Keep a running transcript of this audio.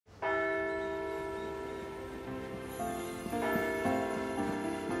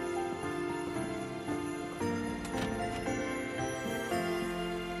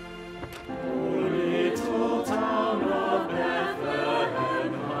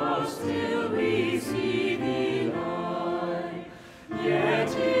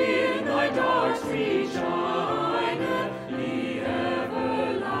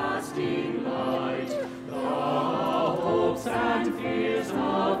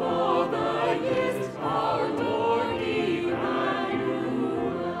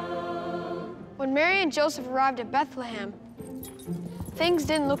and Joseph arrived at Bethlehem, things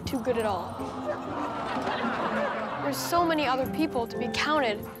didn't look too good at all. There's so many other people to be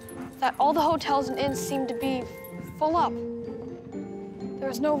counted that all the hotels and inns seemed to be full up. There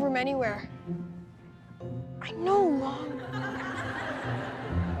was no room anywhere. I know, Mom.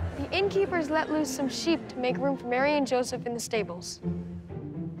 The innkeepers let loose some sheep to make room for Mary and Joseph in the stables.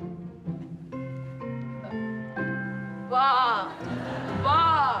 Bah!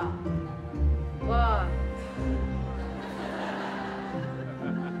 Bah! Bah!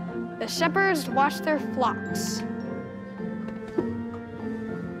 The shepherds watched their flocks.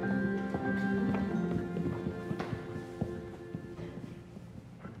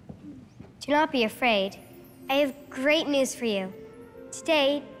 Do not be afraid. I have great news for you.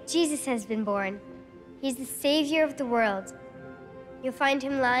 Today, Jesus has been born. He's the Savior of the world. You'll find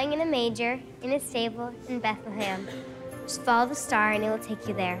him lying in a manger in a stable in Bethlehem. Just follow the star and it will take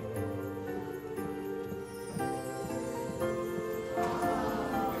you there.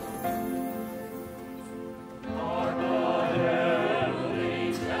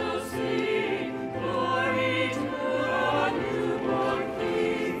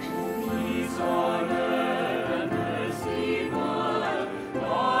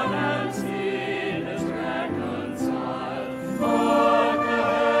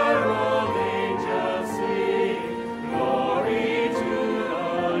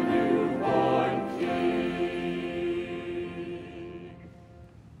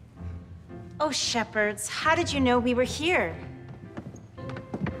 Oh, shepherds, how did you know we were here?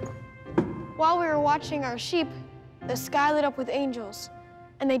 While we were watching our sheep, the sky lit up with angels,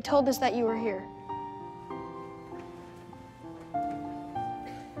 and they told us that you were here.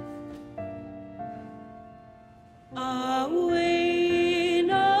 Away in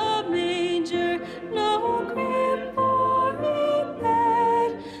a manger, no crib for a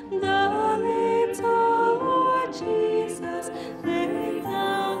bed, the little Lord Jesus laid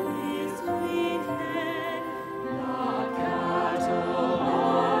down his sweet head. The cattle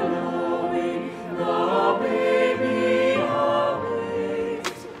are lowing, the baby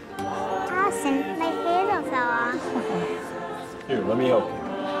awaits. Alison, my sandal fell off. Here, let me help you.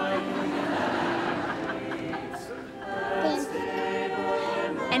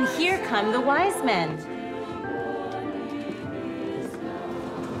 And here come the wise men.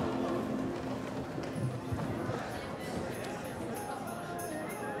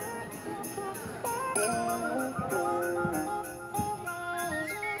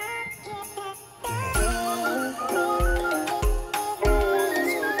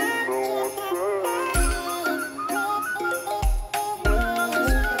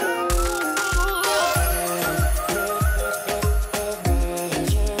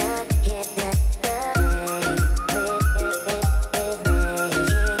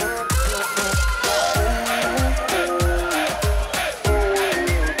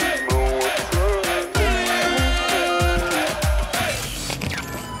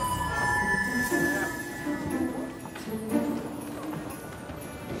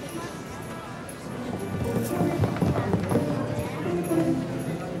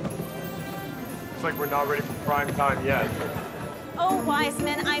 Looks like we're not ready for prime time yet. Oh, wise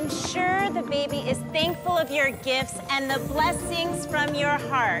men, I'm sure the baby is thankful of your gifts and the blessings from your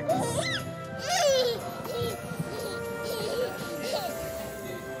hearts.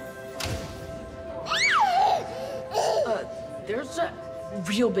 There's a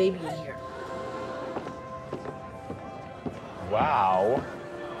real baby in here. Wow.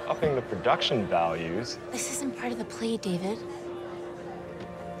 Upping the production values. This isn't part of the play, David.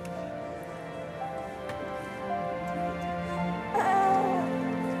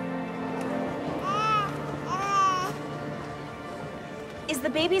 Is the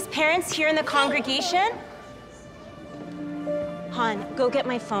baby's parents here in the congregation? Han, go get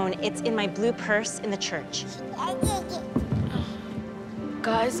my phone. It's in my blue purse in the church.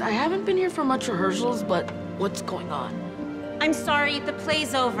 Guys, I haven't been here for much rehearsals, but what's going on? I'm sorry, the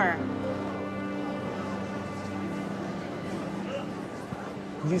play's over.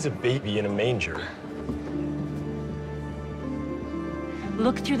 Who leaves a baby in a manger?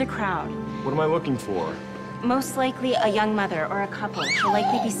 Look through the crowd. What am I looking for? Most likely a young mother or a couple. She'll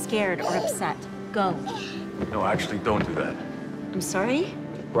likely be scared or upset. Go. No, actually, don't do that. I'm sorry?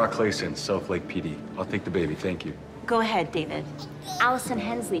 Brock Clayson, South Lake PD. I'll take the baby, thank you. Go ahead, David. Alison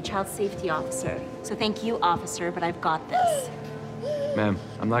Hensley, Child Safety Officer. So thank you, officer, but I've got this. Ma'am,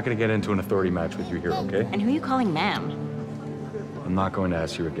 I'm not going to get into an authority match with you here, okay? And who are you calling ma'am? I'm not going to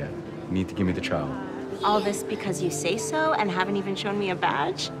ask you again. You need to give me the child. All this because you say so and haven't even shown me a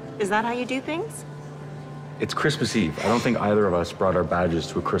badge? Is that how you do things? It's Christmas Eve. I don't think either of us brought our badges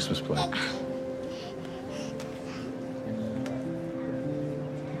to a Christmas play.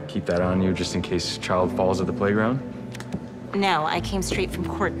 Keep that on you just in case a child falls at the playground? No, I came straight from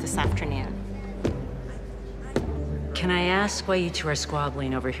court this afternoon. Can I ask why you two are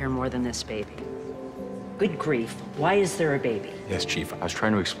squabbling over here more than this baby? Good grief, why is there a baby? Yes, Chief. I was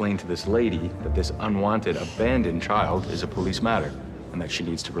trying to explain to this lady that this unwanted, abandoned child is a police matter and that she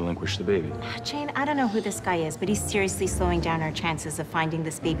needs to relinquish the baby. Jane, I don't know who this guy is, but he's seriously slowing down our chances of finding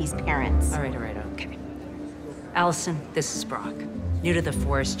this baby's parents. All right, okay. Alison, this is Brock. New to the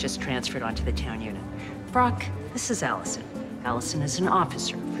force, just transferred onto the town unit. Brock, this is Alison. Alison is an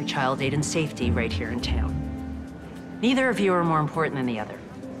officer for child aid and safety right here in town. Neither of you are more important than the other.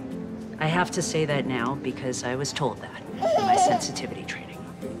 I have to say that now because I was told that in my sensitivity training.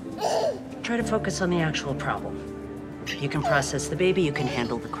 Try to focus on the actual problem. You can process the baby, you can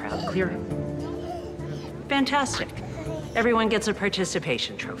handle the crowd. Clear? Fantastic. Everyone gets a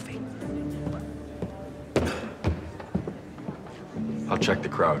participation trophy. I'll check the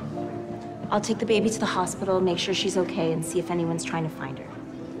crowd. I'll take the baby to the hospital, make sure she's okay, and see if anyone's trying to find her.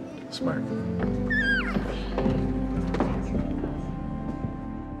 Smart.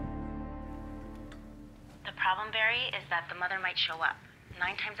 The problem, Barry, is that the mother might show up.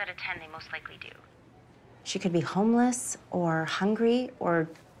 9 times out of 10, they most likely do. She could be homeless, or hungry, or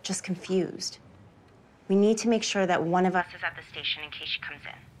just confused. We need to make sure that one of us is at the station in case she comes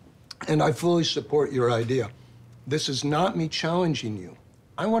in. And I fully support your idea. This is not me challenging you.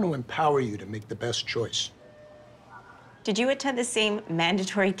 I want to empower you to make the best choice. Did you attend the same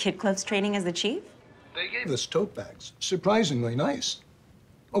mandatory kid gloves training as the chief? They gave us tote bags. Surprisingly nice.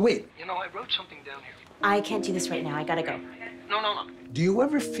 Oh, wait. You know, I wrote something down here. I can't do this right now. I gotta go. No. Do you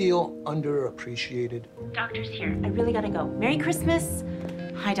ever feel underappreciated? Doctor's here. I really gotta go. Merry Christmas.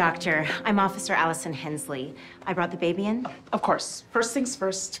 Hi, Doctor. I'm Officer Alison Hensley. I brought the baby in. Of course. First things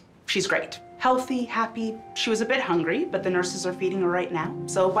first, she's great. Healthy, happy. She was a bit hungry, but the nurses are feeding her right now.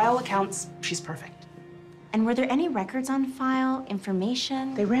 So by all accounts, she's perfect. And were there any records on file,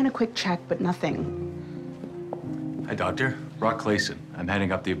 information? They ran a quick check, but nothing. Hi, Doctor. Brock Caylin. I'm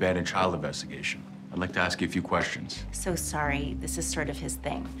heading up the abandoned child investigation. I'd like to ask you a few questions. So sorry. This is sort of his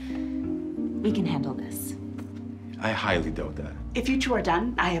thing. We can handle this. I highly doubt that. If you two are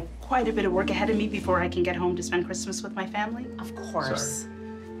done, I have quite a bit of work ahead of me before I can get home to spend Christmas with my family. Of course. Sorry.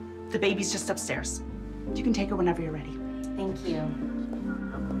 The baby's just upstairs. You can take her whenever you're ready. Thank you.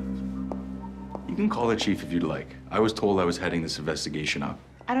 You can call the chief if you'd like. I was told I was heading this investigation up.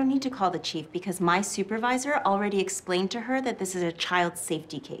 I don't need to call the chief because my supervisor already explained to her that this is a child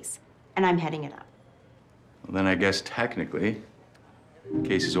safety case, and I'm heading it up. Well, then I guess technically, the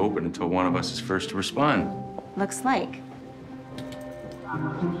case is open until one of us is first to respond. Looks like.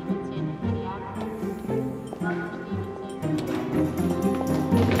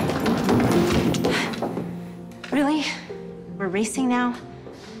 Really? We're racing now?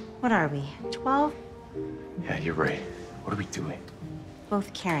 What are we, 12? Yeah, you're right. What are we doing?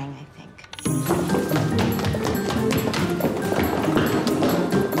 Both caring, I think.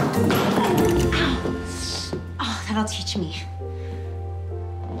 Oh, that'll teach me.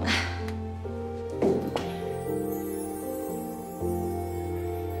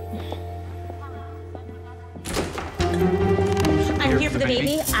 I'm here for the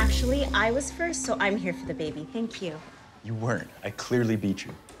baby. Actually, I was first, so I'm here for the baby. Thank you. You weren't. I clearly beat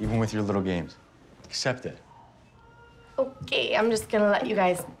you, even with your little games. Accept it. Okay, I'm just gonna let you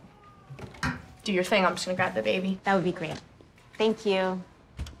guys do your thing. I'm just gonna grab the baby. That would be great. Thank you.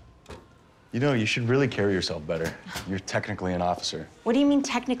 You know, you should really carry yourself better. You're technically an officer. What do you mean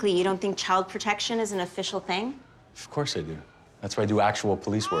technically? You don't think child protection is an official thing? Of course I do. That's why I do actual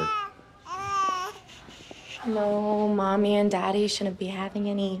police work. No, Mommy and Daddy shouldn't be having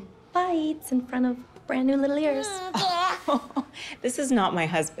any fights in front of brand new little ears. This is not my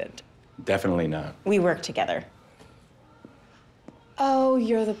husband. Definitely not. We work together. Oh,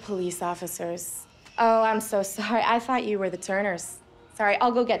 you're the police officers. Oh, I'm so sorry. I thought you were the Turners. Sorry,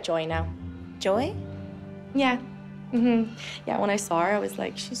 I'll go get Joy now. Joy? Yeah. Yeah, when I saw her, I was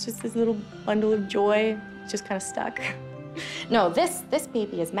like, she's just this little bundle of joy. Just kind of stuck. No, this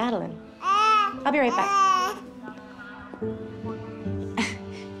baby is Madeline. I'll be right back.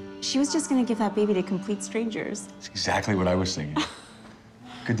 She was just gonna give that baby to complete strangers. That's exactly what I was thinking.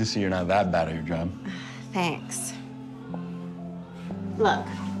 Good to see you're not that bad at your job. Thanks. Look,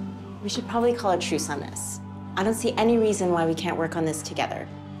 we should probably call a truce on this. I don't see any reason why we can't work on this together.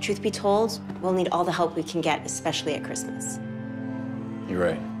 Truth be told, we'll need all the help we can get, especially at Christmas. You're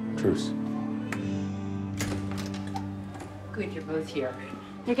right. Truce. Good, you're both here.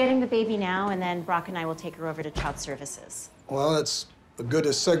 You're getting the baby now, and then Brock and I will take her over to Child Services. Well, that's as good a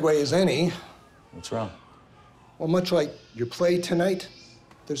segue as any. What's wrong? Well, much like your play tonight,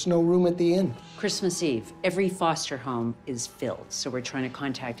 There's no room at the inn. Christmas Eve, every foster home is filled, so we're trying to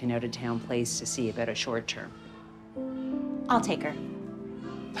contact an out-of-town place to see about a short term. I'll take her.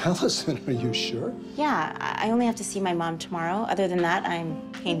 Alison, are you sure? Yeah, I only have to see my mom tomorrow. Other than that,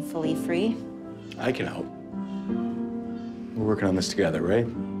 I'm painfully free. I can help. We're working on this together, right?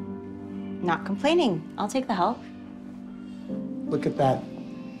 Not complaining. I'll take the help. Look at that.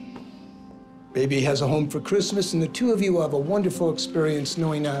 Baby has a home for Christmas, and the two of you will have a wonderful experience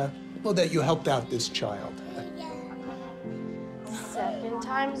knowing, well, that you helped out this child. Second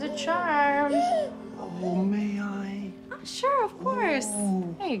time's a charm. Oh, may I? Sure, of course.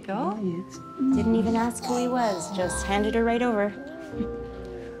 There you go. Didn't even ask who he was, just handed her right over.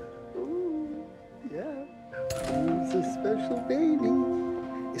 Yeah. He's a special baby.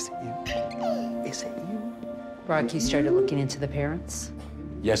 Is it you? Is it you? Brock, you started looking into the parents?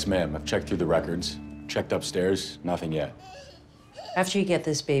 Yes, ma'am. I've checked through the records. Checked upstairs. Nothing yet. After you get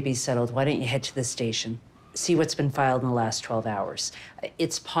this baby settled, why don't you head to the station? See what's been filed in the last 12 hours.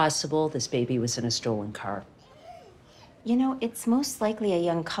 It's possible this baby was in a stolen car. You know, it's most likely a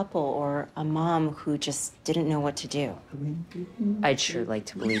young couple or a mom who just didn't know what to do. I'd sure like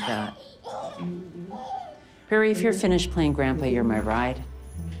to believe that. Hurry, if you're finished playing Grandpa, you're my ride.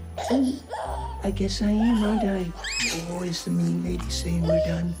 I guess I am, aren't I? Oh, is the mean lady saying we're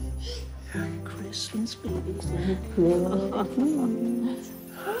done? Merry Christmas, baby.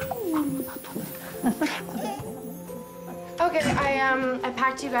 Okay, I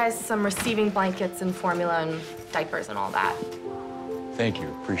packed you guys some receiving blankets and formula and diapers and all that. Thank you.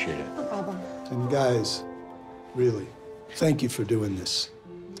 Appreciate it. No problem. And guys, really, thank you for doing this.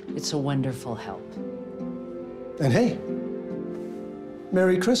 It's a wonderful help. And hey,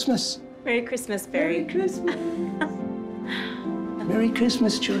 Merry Christmas. Merry Christmas, Barry. Merry Christmas. Merry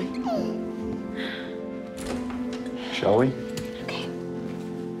Christmas, Joy. Shall we? Okay.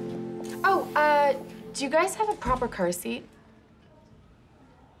 Oh, do you guys have a proper car seat?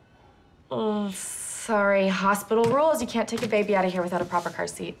 Oh, sorry. Hospital rules. You can't take a baby out of here without a proper car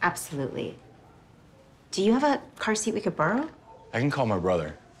seat. Absolutely. Do you have a car seat we could borrow? I can call my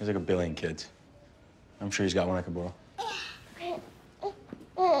brother. He's like a billion kids. I'm sure he's got one I could borrow.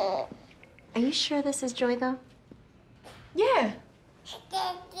 Are you sure this is Joy, though? Yeah.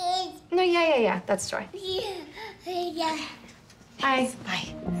 No, yeah. That's Joy. Bye.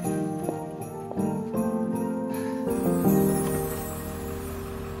 Bye.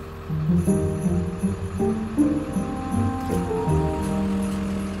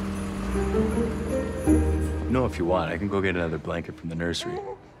 No, if you want, I can go get another blanket from the nursery.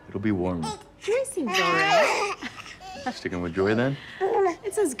 It'll be warm. Joy seems all right. Sticking with Joy, then?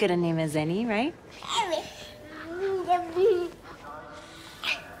 It's as good a name as any, right?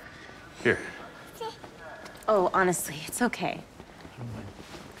 Here. Oh, honestly, it's okay.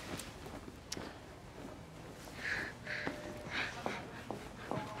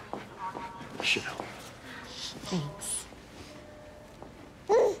 Should help. Thanks.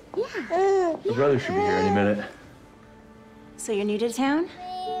 Your brother should be here any minute. So you're new to town?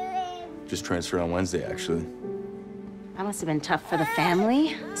 Just transferred on Wednesday, actually. That must have been tough for the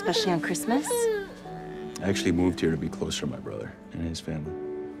family, especially on Christmas. I actually moved here to be closer to my brother and his family.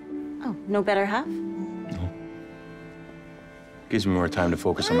 Oh, no better half? No. Gives me more time to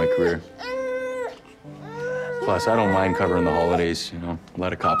focus on my career. Plus, I don't mind covering the holidays, you know. A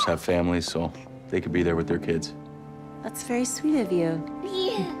lot of cops have families, so they could be there with their kids. That's very sweet of you.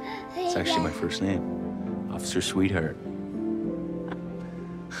 It's actually my first name, Officer Sweetheart.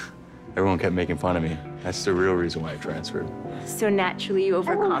 Everyone kept making fun of me. That's the real reason why I transferred. So naturally you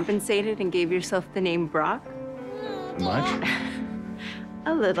overcompensated and gave yourself the name Brock? Much?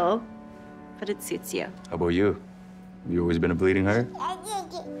 A little, but it suits you. How about you? Have you always been a bleeding heart?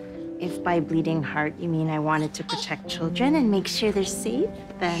 If by bleeding heart you mean I wanted to protect children and make sure they're safe,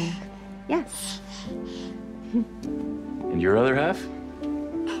 then yes. And your other half?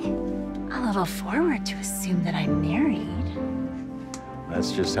 A little forward to assume that I'm married.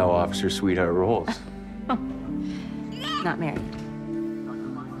 That's just how Officer Sweetheart rolls. Not married.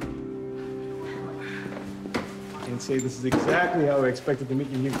 Can't say this is exactly how I expected to meet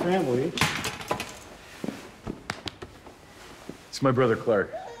your new family. It's my brother,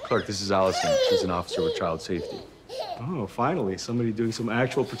 Clark. Clark, this is Alison. She's an officer with child safety. Oh, finally, somebody doing some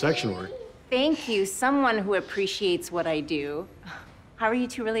actual protection work. Thank you, someone who appreciates what I do. How are you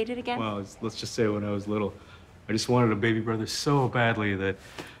two related again? Well, let's just say when I was little, I just wanted a baby brother so badly that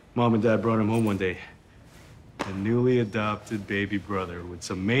Mom and Dad brought him home one day. A newly adopted baby brother with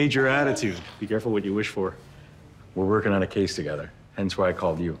some major attitude. Be careful what you wish for. We're working on a case together, hence why I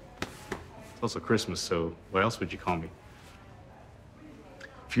called you. It's also Christmas, so what else would you call me?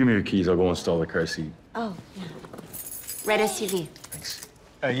 If you give me your keys, I'll go install the car seat. Oh, yeah. Red SUV. Thanks.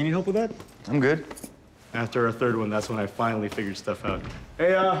 Hey, you need help with that? I'm good. After our third one, that's when I finally figured stuff out.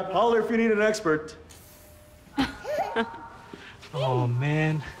 Hey, holler if you need an expert. Oh,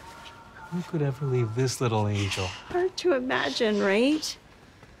 man. Who could ever leave this little angel? Hard to imagine, right?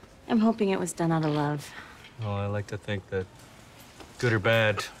 I'm hoping it was done out of love. Well, I like to think that, good or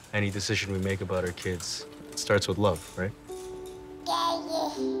bad, any decision we make about our kids, it starts with love, right?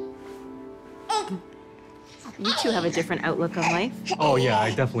 You two have a different outlook on life. Oh, yeah, I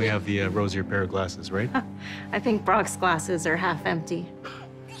definitely have the rosier pair of glasses, right? I think Brock's glasses are half empty.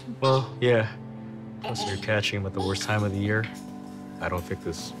 Well, yeah. Plus, you're catching him at the worst time of the year. I don't think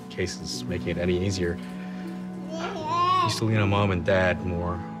this case is making it any easier. He used to lean on Mom and Dad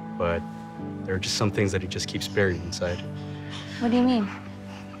more, but there are just some things that he just keeps buried inside. What do you mean?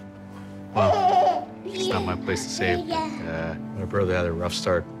 Well, it's not my place to say. My brother had a rough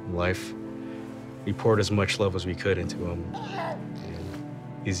start in life. We poured as much love as we could into him.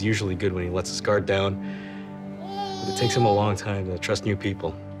 And he's usually good when he lets his guard down, but it takes him a long time to trust new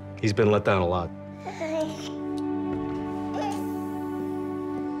people. He's been let down a lot.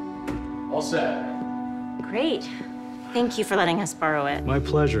 All set. Great. Thank you for letting us borrow it. My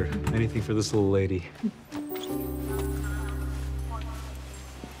pleasure. Anything for this little lady.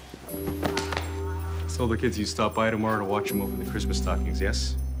 Tell the kids you stop by tomorrow to watch them open the Christmas stockings,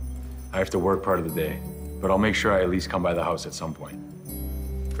 yes? I have to work part of the day, but I'll make sure I at least come by the house at some point.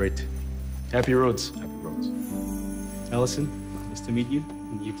 Great. Happy roads. Happy roads. Allison, nice to meet you,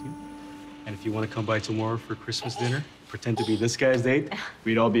 and you too. And if you want to come by tomorrow for Christmas dinner, pretend to be this guy's date,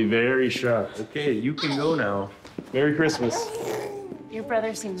 we'd all be very shocked. Okay, you can go now. Merry Christmas. Your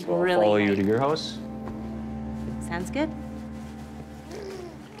brother seems So I'll really follow great. you to your house. Sounds good.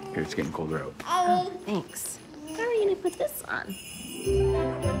 Here, it's getting colder out. Oh, thanks. How are you gonna put this on?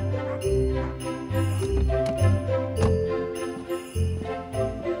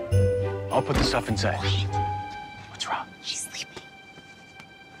 I'll put the stuff inside. What's wrong? She's sleeping.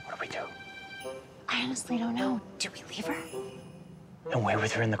 What do we do? I honestly don't know. Do we leave her? And wait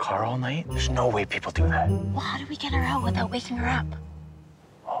with her in the car all night? There's no way people do that. Well, how do we get her out without waking her up?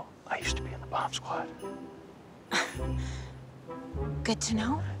 Well, I used to be in the bomb squad. Good to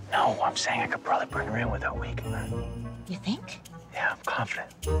know. No, I'm saying I could probably bring her in without waking her. You think? Yeah, I'm confident.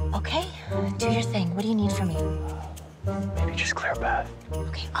 Okay, do your thing. What do you need from me? Maybe just clear a path.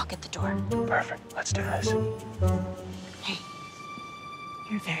 Okay, I'll get the door. Perfect. Let's do this. Hey,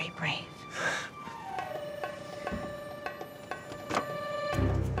 you're very brave.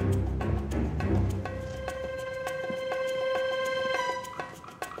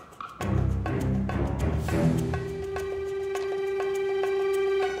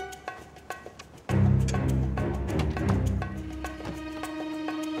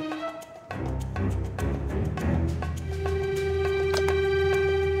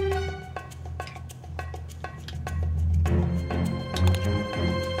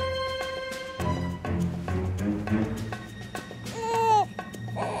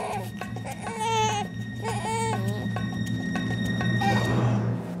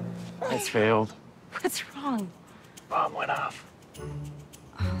 It's failed. What's wrong? Bomb went off.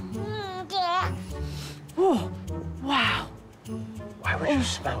 Oh, wow. Why would you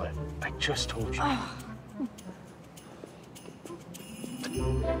smell it? I just told you.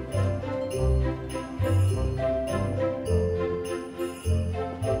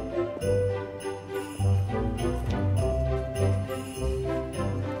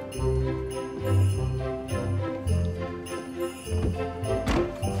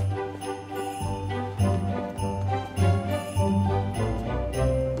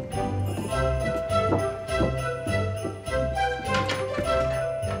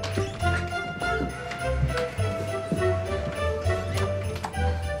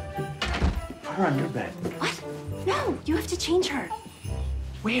 Put her on your bed. What? No, you have to change her.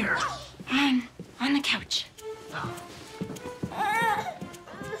 Where? On the couch.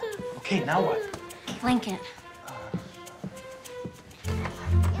 Okay, now what? Blanket.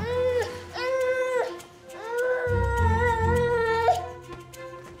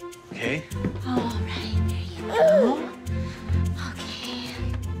 Okay. All right, there you go. Okay.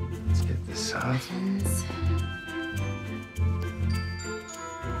 Let's get this off. Muffins.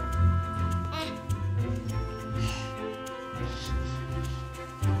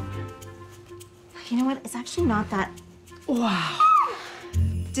 You know what? It's actually not that. Wow.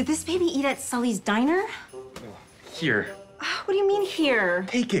 Did this baby eat at Sully's diner? Here. What do you mean here?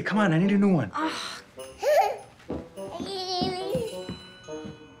 Take it. Come on, I need a new one.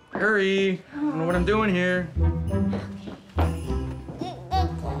 Hurry. I don't know what I'm doing here.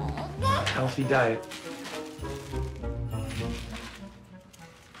 healthy diet.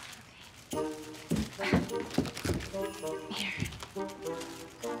 Here.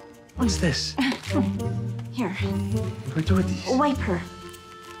 What's this? Here. What do I do with these? Wipe her.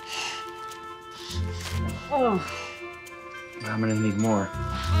 Oh. I'm gonna need more.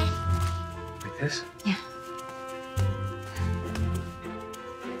 Like this? Yeah.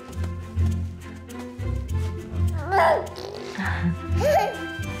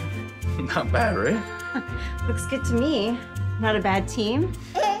 Not bad, right? Looks good to me. Not a bad team.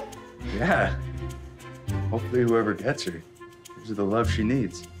 Yeah. Hopefully whoever gets her gives her the love she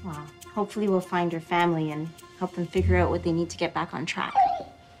needs. Well, hopefully we'll find her family and help them figure out what they need to get back on track.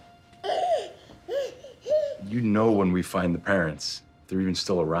 You know when we find the parents, if they're even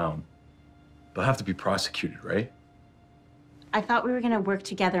still around, they'll have to be prosecuted, right? I thought we were gonna work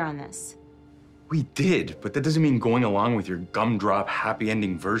together on this. We did, but that doesn't mean going along with your gumdrop happy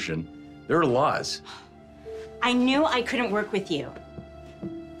ending version. There are laws. I knew I couldn't work with you.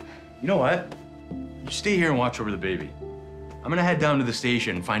 You know what? You stay here and watch over the baby. I'm gonna head down to the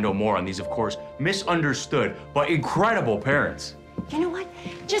station and find out more on these, of course, misunderstood but incredible parents. You know what?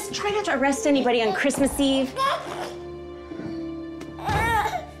 Just try not to arrest anybody on Christmas Eve.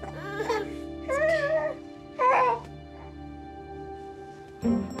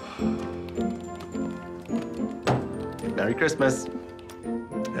 Merry Christmas.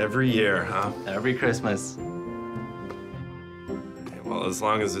 Every year, huh? Every Christmas. Okay, well, as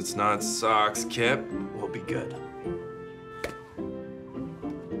long as it's not socks, Kip, we'll be good.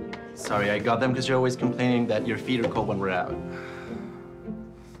 Sorry, I got them because you're always complaining that your feet are cold when we're out.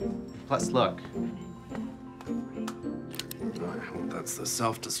 Plus, look. I hope that's the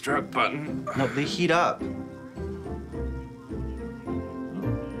self-destruct button. No, they heat up.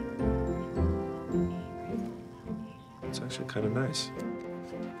 It's actually kind of nice.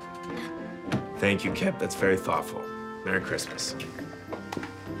 Thank you, Kip. That's very thoughtful. Merry Christmas.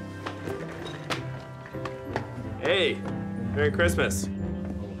 Hey, Merry Christmas.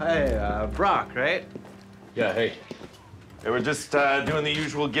 Hey, Brock, right? Yeah, hey. Hey, we're just doing the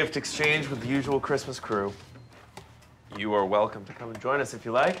usual gift exchange with the usual Christmas crew. You are welcome to come and join us if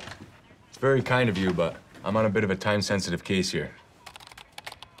you like. It's very kind of you, but I'm on a bit of a time-sensitive case here.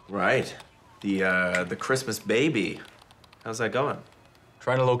 Right. The Christmas baby. How's that going?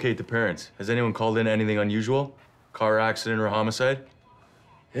 Trying to locate the parents. Has anyone called in anything unusual? Car accident or homicide?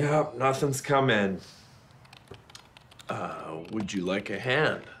 Yeah, nothing's come in. Would you like a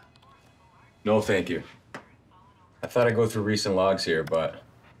hand? No, thank you. I thought I'd go through recent logs here, but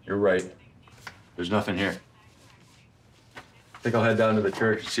you're right. There's nothing here. I think I'll head down to the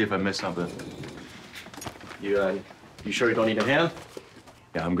church and see if I missed something. You sure you don't need a hand?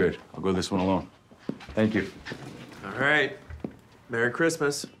 Yeah, I'm good. I'll go this one alone. Thank you. All right. Merry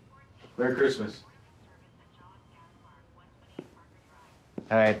Christmas. Merry Christmas.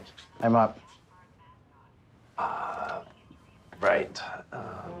 All right, I'm up. Right.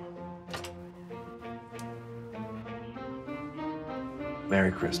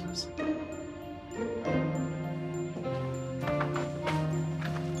 Merry Christmas.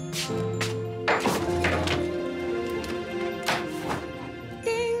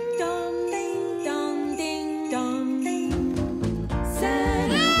 Ding dong, ding dong, ding dong, ding.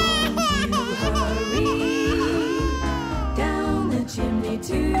 Santa, won't you hurry down the chimney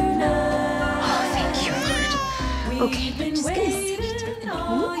tonight? Oh, thank you, Lord. Okay, I'm just gonna sit it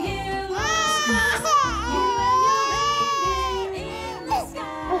all year long.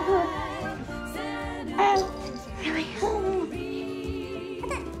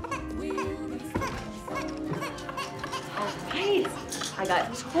 I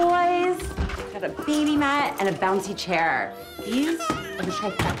got toys, got a baby mat, and a bouncy chair. These are the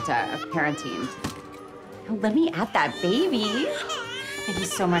trifecta of parenting. Now, let me at that baby. Thank you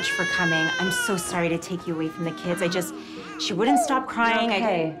so much for coming. I'm so sorry to take you away from the kids. She wouldn't stop crying.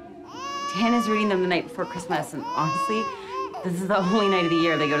 Okay. Dan is reading them the night before Christmas, and honestly, this is the only night of the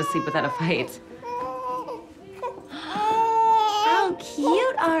year they go to sleep without a fight. How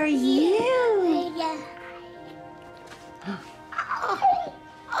cute are you?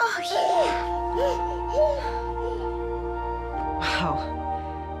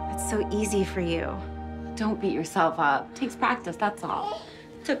 Wow, that's so easy for you. Don't beat yourself up. It takes practice, that's all.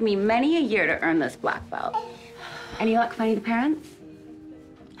 It took me many a year to earn this black belt. Any luck finding the parents?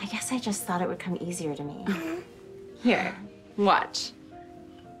 I guess I just thought it would come easier to me. Here, watch.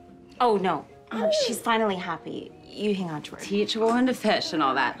 Oh, no. She's finally happy. You hang on to her. Teach a woman to fish and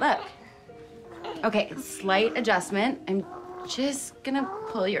all that. Look. Okay, slight adjustment. I'm just gonna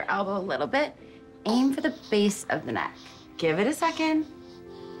pull your elbow a little bit. Aim for the base of the neck. Give it a second.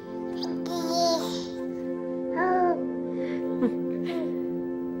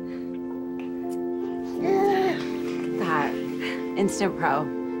 That instant pro.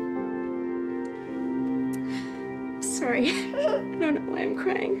 Sorry. I don't know why I'm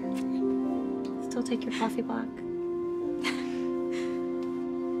crying. Still take your coffee block.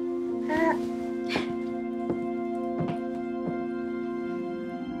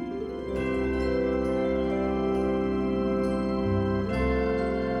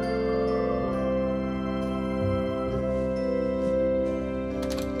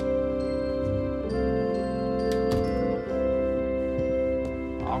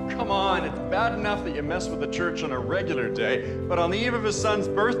 Bad enough that you mess with the church on a regular day, but on the eve of his son's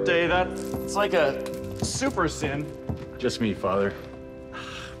birthday, that's like a super sin. Just me, Father.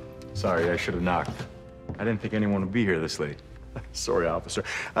 Sorry, I should have knocked. I didn't think anyone would be here this late. Sorry, officer.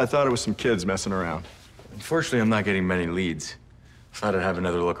 I thought it was some kids messing around. Unfortunately, I'm not getting many leads. Thought I'd have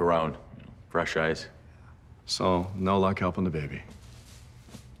another look around. Fresh eyes. So, no luck helping the baby.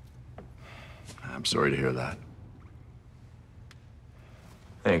 I'm sorry to hear that.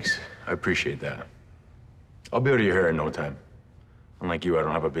 Thanks. I appreciate that. I'll be out of your hair in no time. Unlike you, I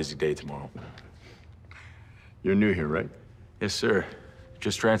don't have a busy day tomorrow. You're new here, right? Yes, sir.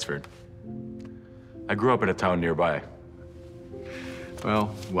 Just transferred. I grew up in a town nearby.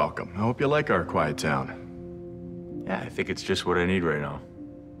 Well, welcome. I hope you like our quiet town. Yeah, I think it's just what I need right now.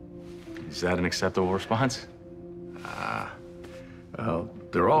 Is that an acceptable response? Well,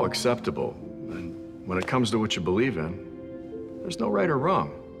 they're all acceptable. And when it comes to what you believe in, there's no right or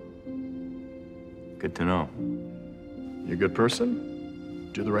wrong. Good to know. You a good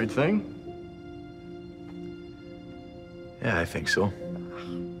person? Do the right thing? Yeah, I think so.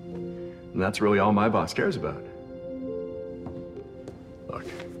 And that's really all my boss cares about. Look,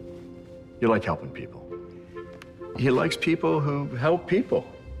 you like helping people. He likes people who help people.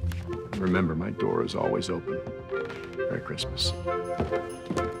 And remember, my door is always open. Merry Christmas.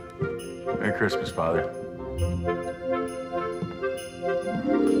 Merry Christmas, Father.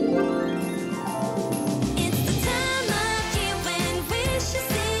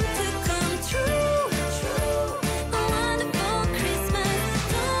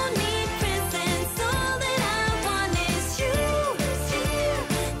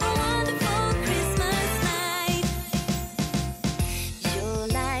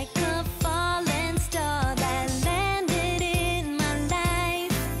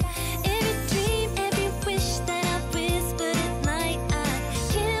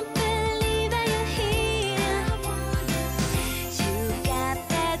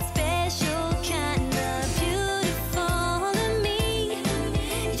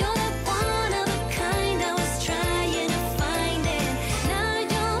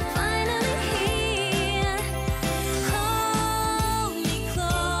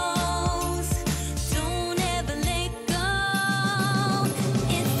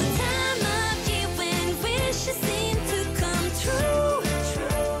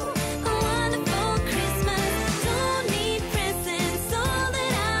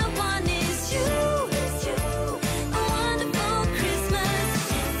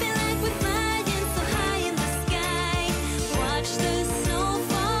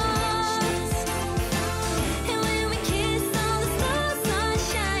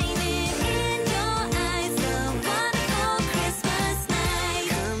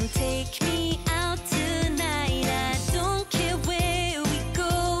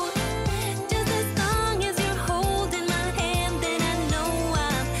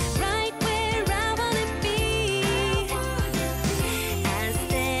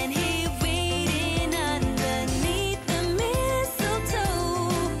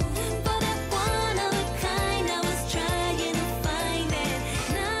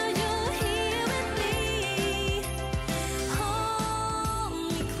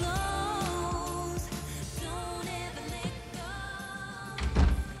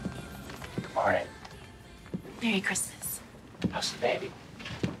 Merry Christmas. How's the baby?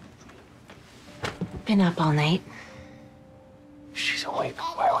 Been up all night. She's awake.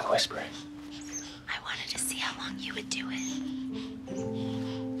 Why are we whispering? I wanted to see how long you would do it.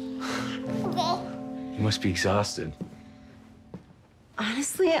 You must be exhausted.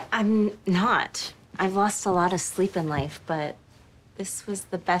 Honestly, I'm not. I've lost a lot of sleep in life, but this was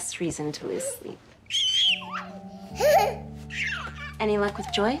the best reason to lose sleep. Any luck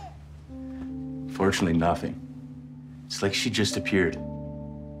with Joy? Fortunately, nothing. It's like she just appeared.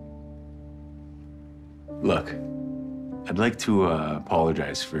 Look, I'd like to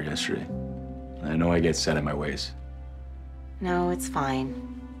apologize for yesterday. I know I get set in my ways. No, it's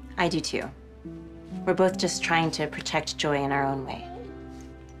fine. I do too. We're both just trying to protect Joy in our own way.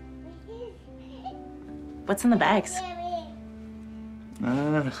 What's in the bags?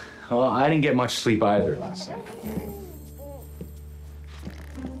 Well, I didn't get much sleep either last night.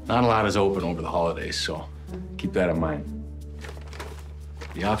 Not a lot is open over the holidays, so keep that in mind.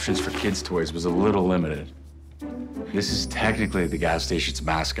 The options for kids' toys was a little limited. This is technically the gas station's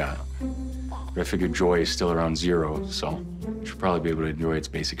mascot, but I figured joy is still around 0, so I should probably be able to enjoy its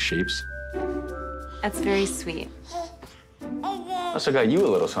basic shapes. That's very sweet. I also got you a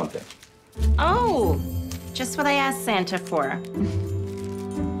little something. Oh, just what I asked Santa for.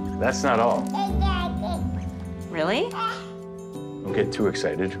 That's not all. Really? Don't get too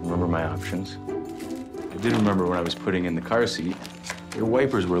excited. Remember my options. I did remember when I was putting in the car seat, your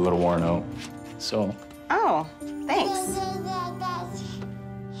wipers were a little worn out, so. Oh, thanks.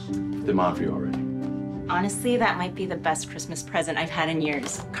 Put them on for you already. Honestly, that might be the best Christmas present I've had in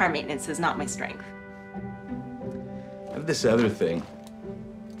years. Car maintenance is not my strength. I have this other thing.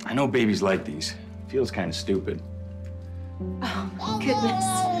 I know babies like these. Feels kind of stupid. Oh, my goodness.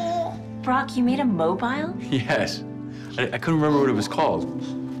 Brock, you made a mobile? Yes. I couldn't remember what it was called.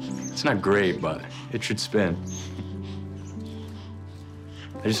 It's not great, but it should spin.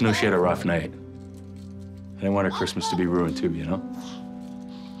 I just know she had a rough night. I didn't want her Christmas to be ruined too, you know?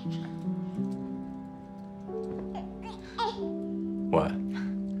 What?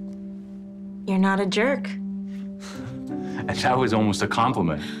 You're not a jerk. And that was almost a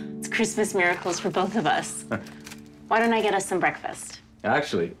compliment. It's Christmas miracles for both of us. Why don't I get us some breakfast?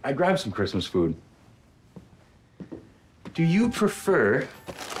 Actually, I grabbed some Christmas food. Do you prefer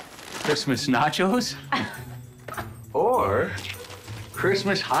Christmas nachos or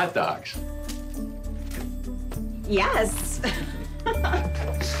Christmas hot dogs? Yes.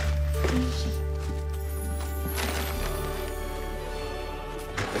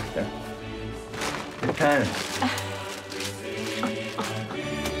 Okay.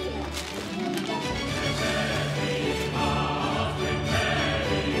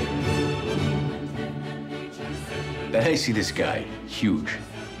 Then I see this guy, huge.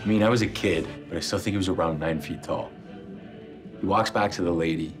 I mean, I was a kid, but I still think he was around 9 feet tall. He walks back to the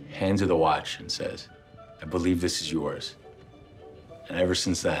lady, hands her the watch, and says, "I believe this is yours." And ever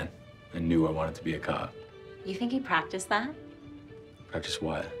since then, I knew I wanted to be a cop. You think he practiced that? Practice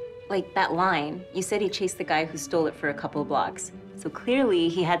what? Like that line. You said he chased the guy who stole it for a couple of blocks. So clearly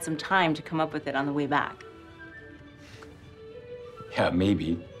he had some time to come up with it on the way back. Yeah,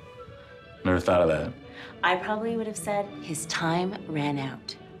 maybe. Never thought of that. I probably would have said his time ran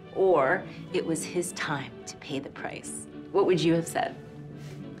out, or it was his time to pay the price. What would you have said?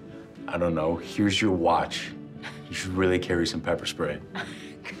 I don't know. Here's your watch. You should really carry some pepper spray.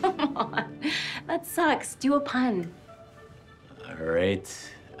 Come on, that sucks. Do a pun. All right.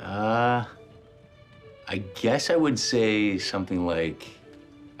 I guess I would say something like,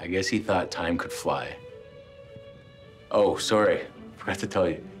 I guess he thought time could fly. Oh, sorry. Forgot to tell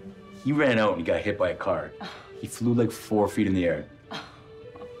you. He ran out and he got hit by a car. He flew like 4 feet in the air.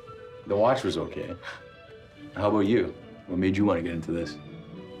 The watch was okay. How about you? What made you want to get into this?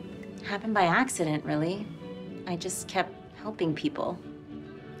 Happened by accident, really. I just kept helping people.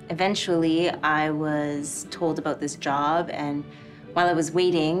 Eventually, I was told about this job, and while I was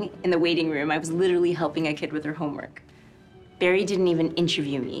waiting in the waiting room, I was literally helping a kid with her homework. Barry didn't even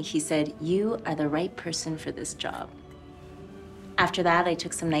interview me. He said, "You are the right person for this job." After that, I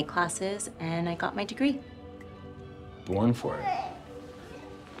took some night classes, and I got my degree. Born for it.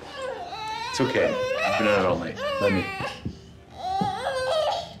 It's okay. I've been out all night. Let me.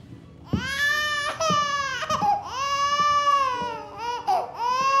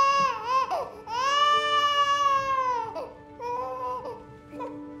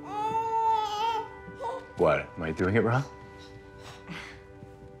 What? Am I doing it wrong?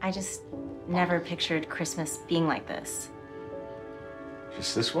 I just never pictured Christmas being like this.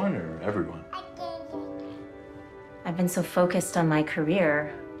 Just this one or everyone? I've been so focused on my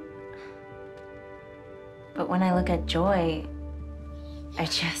career. But when I look at Joy, I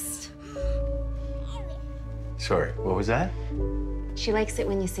just... Sorry, what was that? She likes it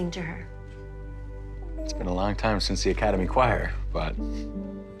when you sing to her. It's been a long time since the Academy Choir, but...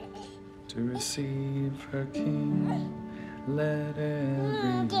 To receive her king, let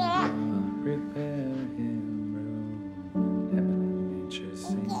every one prepare him room. Heaven and nature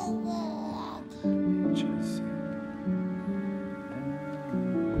sing, nature sing.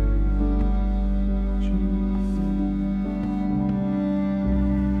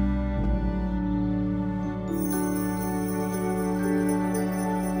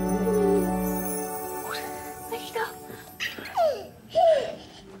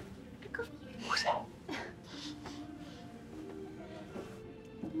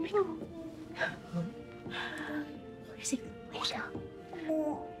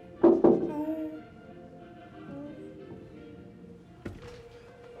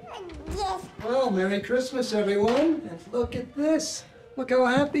 Well, Merry Christmas, everyone. And look at this. Look how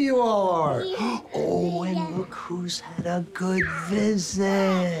happy you all are. Oh, and look who's had a good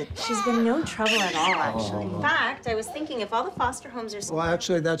visit. She's been no trouble at all, actually. In fact, I was thinking if all the foster homes are... Well,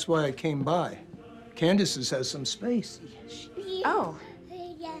 actually, that's why I came by. Candace's has some space. Oh,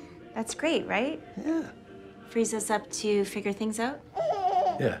 that's great, right? Yeah. Frees us up to figure things out?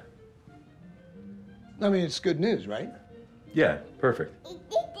 Yeah. I mean, it's good news, right? Yeah, perfect.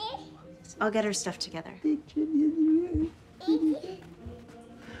 I'll get her stuff together.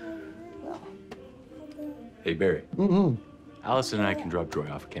 Hey, Barry. Mm-hmm. Alison and I can drop Joy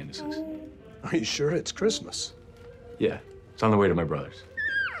off at Candace's. Are you sure it's Christmas? Yeah, it's on the way to my brother's.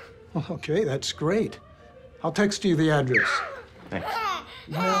 Okay, that's great. I'll text you the address. Thanks.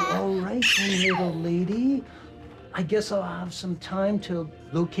 Well, all right then, little lady. I guess I'll have some time to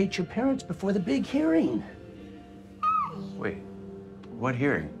locate your parents before the big hearing. Wait, what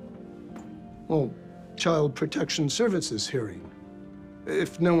hearing? Well, Child Protection Services hearing.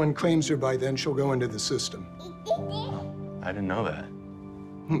 If no one claims her by then, she'll go into the system. I didn't know that.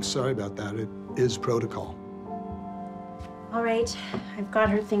 I'm sorry about that. It is protocol. All right, I've got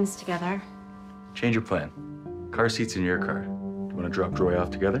her things together. Change your plan. Car seat's in your car. Do you want to drop Joy off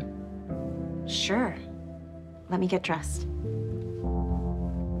together? Sure. Let me get dressed.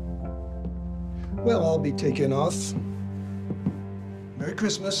 Well, I'll be taking off. Merry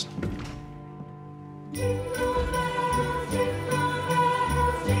Christmas.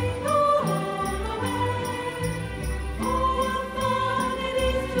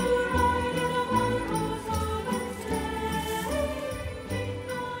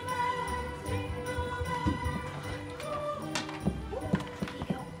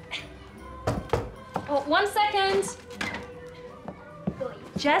 Oh, 1 second.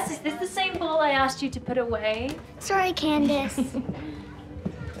 Jess, is this the same bowl I asked you to put away? Sorry, Candace.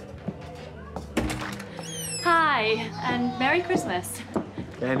 Hi, and Merry Christmas.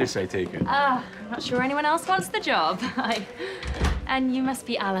 Candace, I take it. I'm not sure anyone else wants the job. Hi. And you must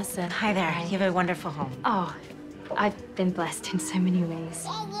be Alison. Hi there. You have a wonderful home. Oh, I've been blessed in so many ways.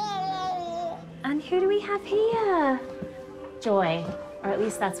 And who do we have here? Joy, or at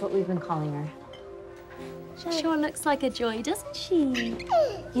least that's what we've been calling her. She sure looks like a joy, doesn't she?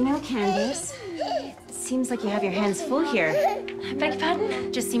 You know, Candace, it seems like you have your hands full here. Beg your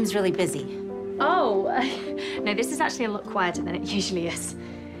pardon? Just seems really busy. Oh, no, this is actually a lot quieter than it usually is.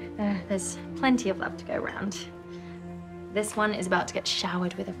 There's plenty of love to go around. This one is about to get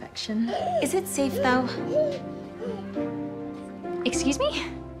showered with affection. Is it safe, though? Excuse me?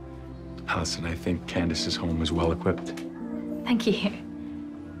 Alison, I think Candace's home is well equipped. Thank you.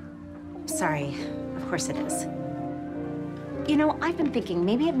 Sorry. Of course it is. You know, I've been thinking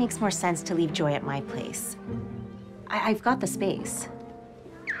maybe it makes more sense to leave Joy at my place. I've got the space.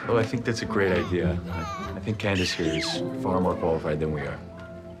 Well, I think that's a great idea. I think Candace here is far more qualified than we are.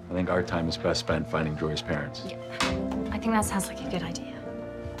 I think our time is best spent finding Joy's parents. Yeah. I think that sounds like a good idea.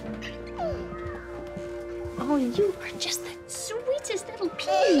 Oh, you are just the sweetest little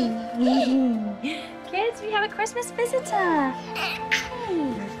pea. Kids, we have a Christmas visitor. Hey.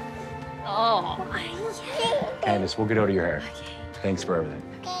 Oh. Candace, we'll get out of your hair. Thanks for everything.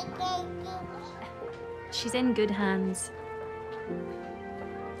 She's in good hands.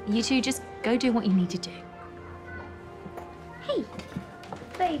 You two just go do what you need to do. Hey,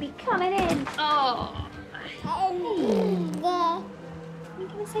 baby, coming in. Oh. Hey. You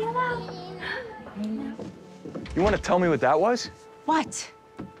gonna say hello? You want to tell me what that was? What?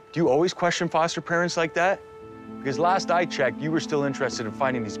 Do you always question foster parents like that? Because last I checked, you were still interested in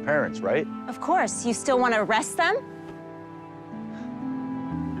finding these parents, right? Of course. You still want to arrest them?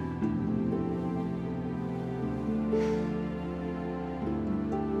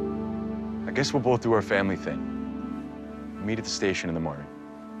 I guess we'll both do our family thing. Meet at the station in the morning.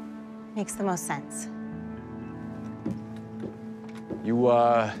 Makes the most sense. You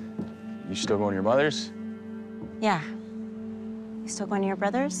still going to your mother's? Yeah. You still going to your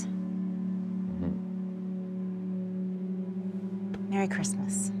brother's? Merry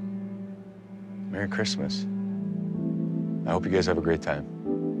Christmas. Merry Christmas. I hope you guys have a great time.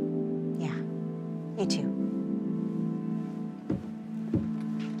 Yeah. You too.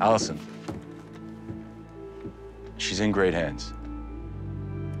 Alison. She's in great hands.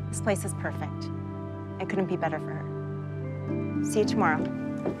 This place is perfect. It couldn't be better for her. See you tomorrow.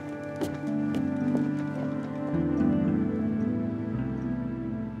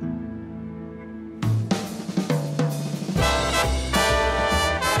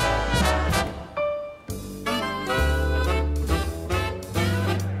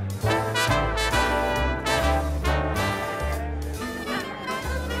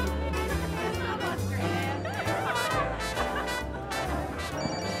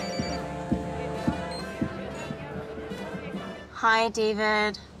 Hi,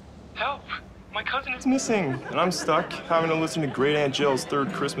 David. Help! My cousin is missing, and I'm stuck having to listen to Great Aunt Jill's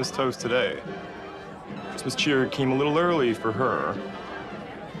third Christmas toast today. Christmas cheer came a little early for her.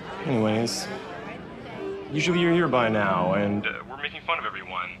 Anyways, usually you're here by now, and we're making fun of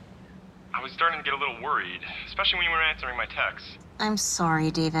everyone. I was starting to get a little worried, especially when you weren't answering my texts. I'm sorry,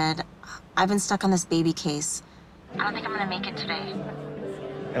 David. I've been stuck on this baby case. I don't think I'm gonna make it today.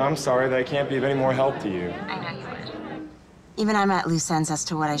 And I'm sorry that I can't be of any more help to you. I know you would. Even I'm at loose ends as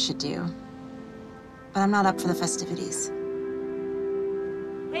to what I should do. But I'm not up for the festivities.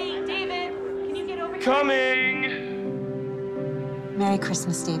 Hey, David, can you get over here? Coming! Merry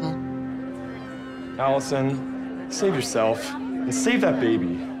Christmas, David. Allison, save yourself, and save that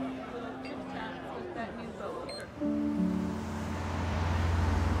baby.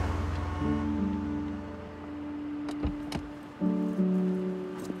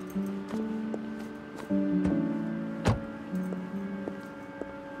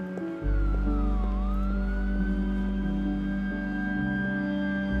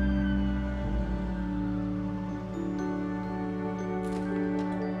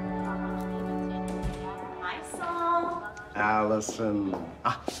 Alison.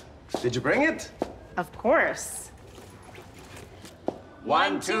 Did you bring it? Of course.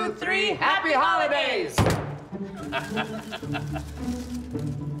 1, 2, 3, happy holidays!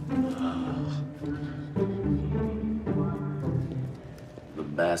 The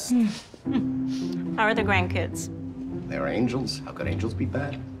best. How are the grandkids? They're angels. How could angels be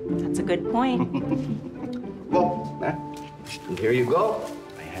bad? That's a good point. Well, and here you go.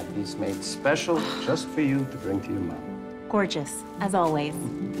 I had these made special just for you to bring to your mom. Gorgeous, as always.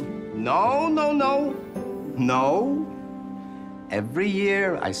 No, no, no. No. Every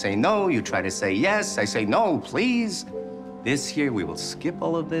year I say no, you try to say yes, I say no, please. This year we will skip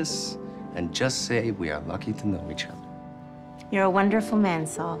all of this and just say we are lucky to know each other. You're a wonderful man,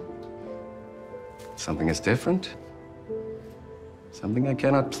 Saul. Something is different. Something I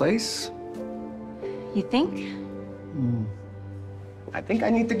cannot place. You think? I think I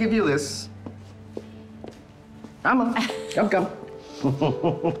need to give you this. Come on, come.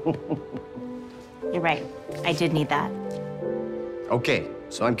 You're right. I did need that. Okay,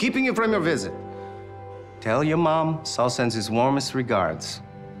 so I'm keeping you from your visit. Tell your mom Saul sends his warmest regards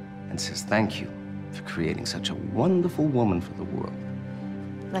and says thank you for creating such a wonderful woman for the world.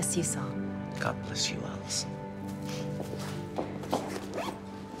 Bless you, Saul. God bless you, Alison.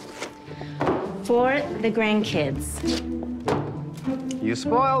 For the grandkids. You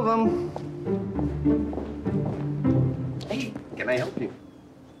spoil them. Hey, can I help you?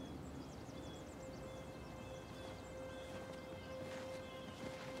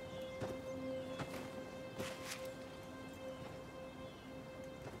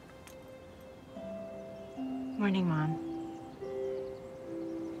 Morning, Mom.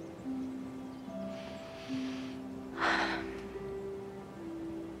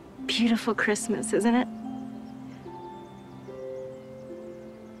 Beautiful Christmas, isn't it?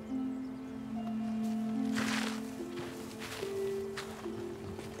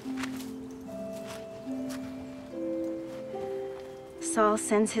 Saul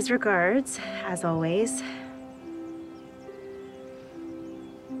sends his regards, as always.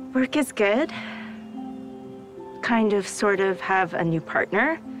 Work is good. Kind of, sort of have a new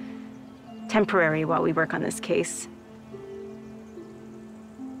partner. Temporary while we work on this case.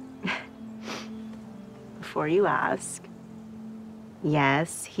 Before you ask,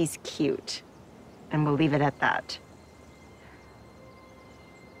 yes, he's cute. And we'll leave it at that.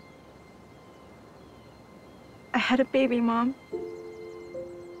 I had a baby, Mom.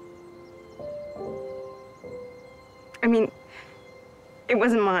 I mean, it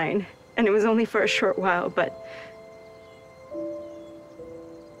wasn't mine, and it was only for a short while, but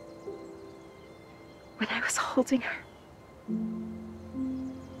when I was holding her,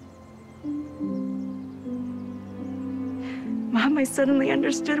 Mom, I suddenly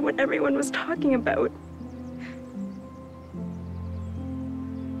understood what everyone was talking about.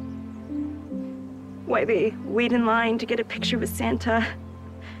 Why they wait in line to get a picture with Santa.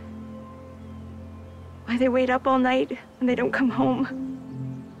 Why they wait up all night and they don't come home.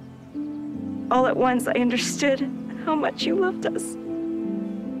 All at once, I understood how much you loved us.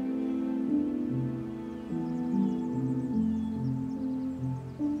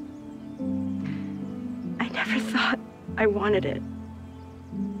 I never thought I wanted it.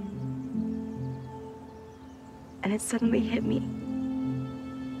 And it suddenly hit me.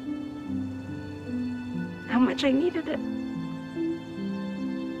 How much I needed it.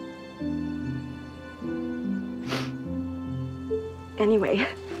 Anyway,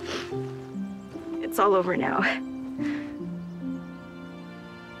 it's all over now.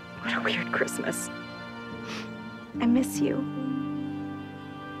 What a weird Christmas. I miss you.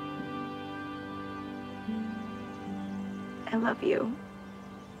 I love you.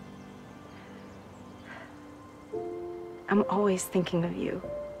 I'm always thinking of you.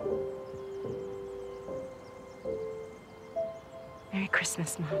 Merry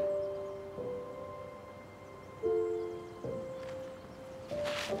Christmas, Mom.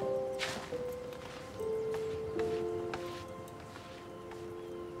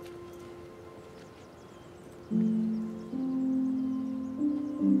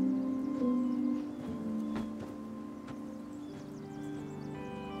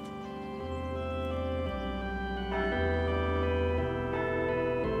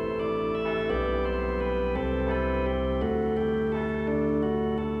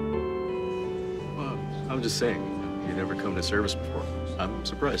 I'm just saying, you never come to service before. I'm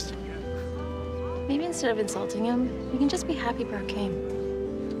surprised. Maybe instead of insulting him, we can just be happy Brock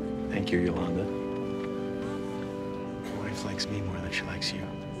came. Thank you, Yolanda. My wife likes me more than she likes you.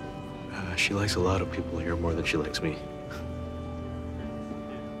 She likes a lot of people here more than she likes me.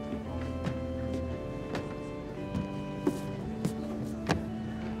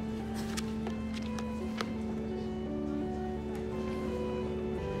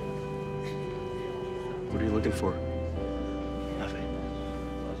 What are you looking for? Nothing.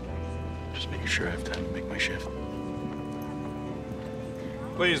 Just making sure I have time to make my shift.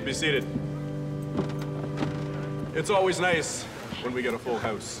 Please be seated. It's always nice when we get a full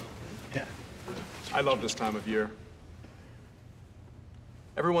house. Yeah. I love this time of year.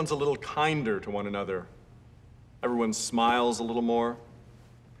 Everyone's a little kinder to one another. Everyone smiles a little more.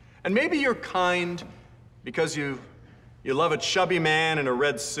 And maybe you're kind because you love a chubby man in a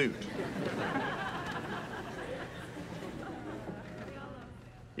red suit.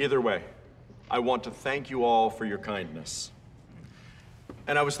 Either way, I want to thank you all for your kindness.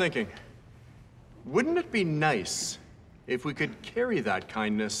 And I was thinking, wouldn't it be nice if we could carry that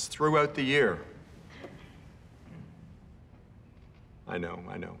kindness throughout the year? I know.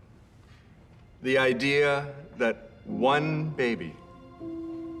 The idea that one baby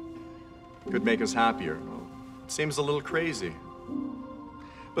could make us happier seems a little crazy.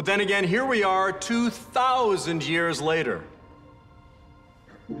 But then again, here we are 2,000 years later.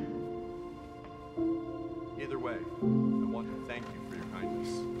 Either way, I want to thank you for your kindness.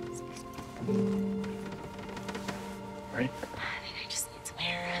 Right? I think I just need some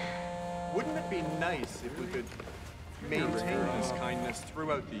air. Wouldn't it be nice if we could maintain this kindness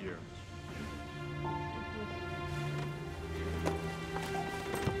throughout the year?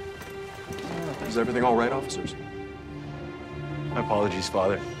 Is everything all right, officers? My apologies,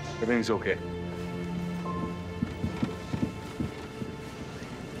 Father. Everything's okay.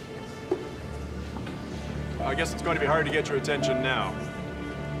 I guess it's going to be hard to get your attention now.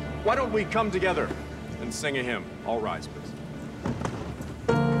 Why don't we come together and sing a hymn? All rise, please.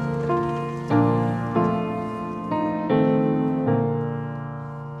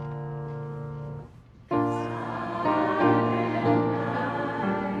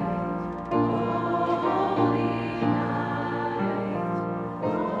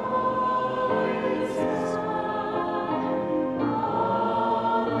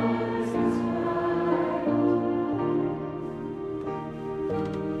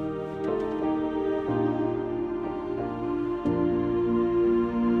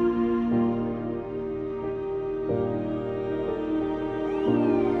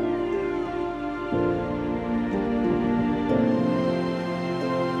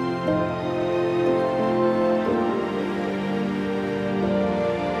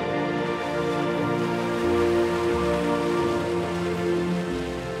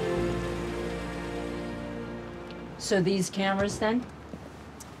 So these cameras, then?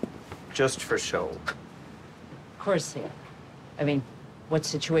 Just for show. Of course they are. I mean, what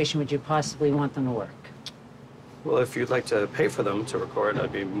situation would you possibly want them to work? Well, if you'd like to pay for them to record,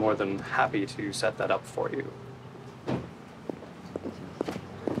 I'd be more than happy to set that up for you.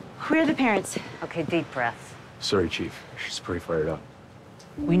 Who are the parents? Okay, deep breath. Sorry, Chief. She's pretty fired up.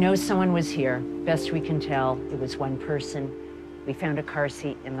 We know someone was here. Best we can tell, it was one person. We found a car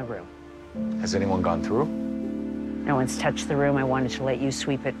seat in the room. Has anyone gone through? No one's touched the room. I wanted to let you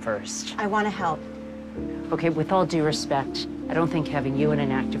sweep it first. I want to help. Okay, with all due respect, I don't think having you in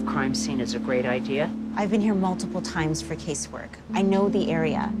an active crime scene is a great idea. I've been here multiple times for casework. I know the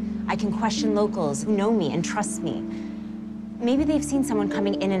area. I can question locals who know me and trust me. Maybe they've seen someone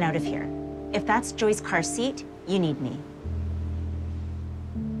coming in and out of here. If that's Joy's car seat, you need me.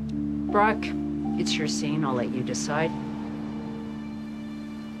 Brock, it's your scene. I'll let you decide.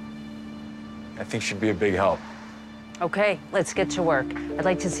 I think she'd be a big help. Okay, let's get to work. I'd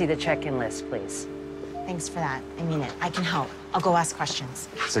like to see the check-in list, please. Thanks for that. I mean it. I can help. I'll go ask questions.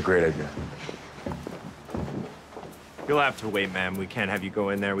 It's a great idea. You'll have to wait, ma'am. We can't have you go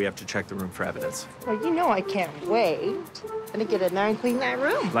in there. We have to check the room for evidence. Well, you know I can't wait. I'm gonna get in there and clean that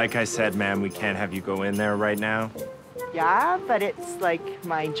room. Like I said, ma'am, we can't have you go in there right now. Yeah, but it's like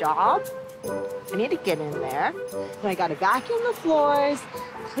my job. I need to get in there. And I gotta vacuum the floors,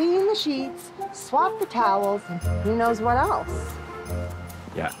 clean the sheets, swap the towels, and who knows what else.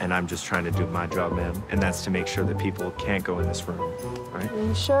 Yeah, and I'm just trying to do my job, ma'am. And that's to make sure that people can't go in this room, all right? Are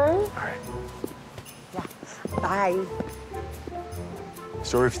you sure? All right. Yeah. Bye.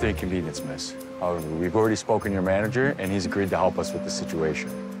 Sorry for the inconvenience, miss. However, we've already spoken to your manager, and he's agreed to help us with the situation.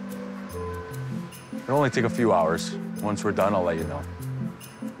 It'll only take a few hours. Once we're done, I'll let you know.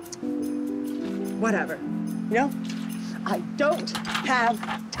 Whatever. You know, I don't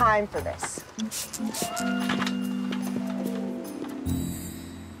have time for this.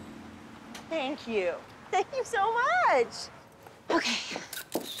 Thank you. Thank you so much. Okay.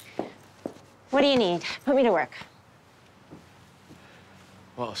 What do you need? Put me to work.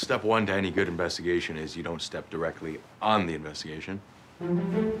 Well, step one to any good investigation is you don't step directly on the investigation.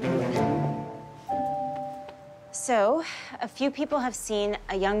 So, a few people have seen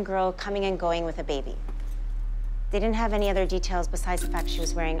a young girl coming and going with a baby. They didn't have any other details besides the fact she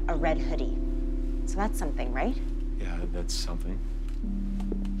was wearing a red hoodie. So that's something, right? Yeah, that's something.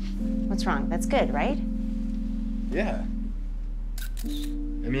 What's wrong? That's good, right? Yeah.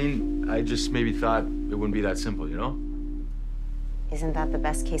 I mean, I just maybe thought it wouldn't be that simple, you know? Isn't that the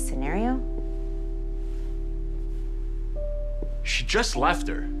best case scenario? She just left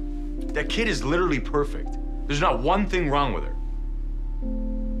her. That kid is literally perfect. There's not one thing wrong with her.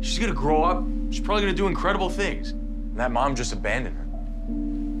 She's gonna grow up. She's probably gonna do incredible things. And that mom just abandoned her.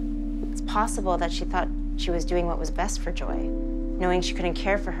 It's possible that she thought she was doing what was best for Joy. Knowing she couldn't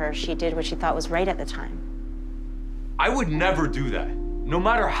care for her, she did what she thought was right at the time. I would never do that. No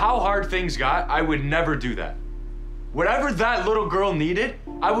matter how hard things got, I would never do that. Whatever that little girl needed,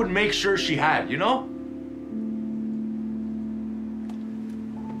 I would make sure she had, you know?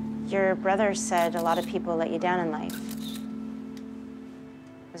 Your brother said a lot of people let you down in life.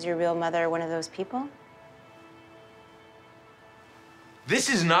 Was your real mother one of those people? This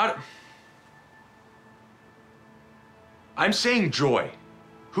is not... I'm saying Joy.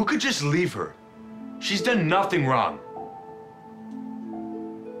 Who could just leave her? She's done nothing wrong.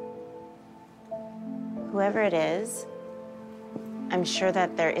 Whoever it is, I'm sure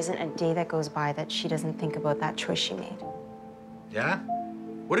that there isn't a day that goes by that she doesn't think about that choice she made. Yeah?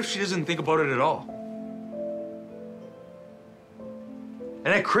 What if she doesn't think about it at all?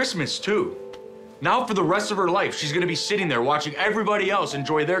 And at Christmas, too. Now for the rest of her life, she's gonna be sitting there watching everybody else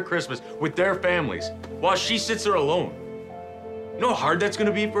enjoy their Christmas with their families, while she sits there alone. You know how hard that's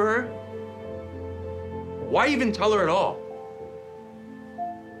gonna be for her? Why even tell her at all?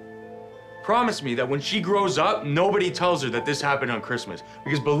 Promise me that when she grows up, nobody tells her that this happened on Christmas.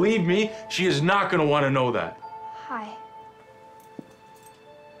 Because believe me, she is not gonna wanna know that. Hi.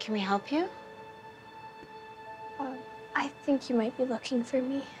 Can we help you? I think you might be looking for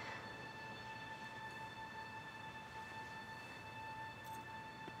me.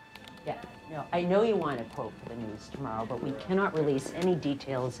 Yeah, no, I know you want a quote for the news tomorrow, but we cannot release any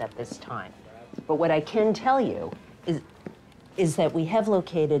details at this time. But what I can tell you is that we have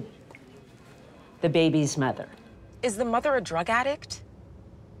located the baby's mother. Is the mother a drug addict?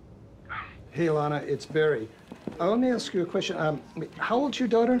 Hey, Alana, it's Barry. Let me ask you a question. How old's your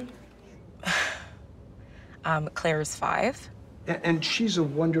daughter? Claire's 5. And she's a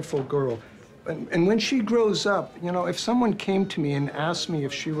wonderful girl. And when she grows up, you know, if someone came to me and asked me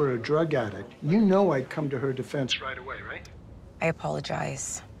if she were a drug addict, you know I'd come to her defense right away, right? I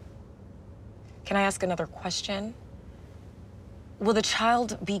apologize. Can I ask another question? Will the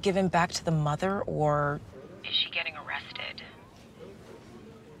child be given back to the mother, or is she getting arrested?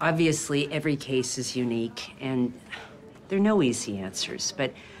 Obviously, every case is unique, and there are no easy answers.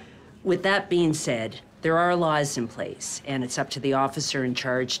 But with that being said, there are laws in place, and it's up to the officer in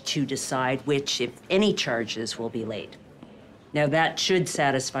charge to decide which, if any, charges will be laid. Now, that should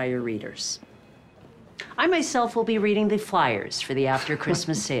satisfy your readers. I myself will be reading the flyers for the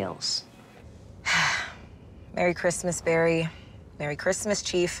after-Christmas sales. Merry Christmas, Barry. Merry Christmas,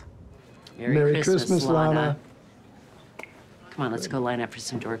 Chief. Merry Christmas, Lana. Come on, let's go line up for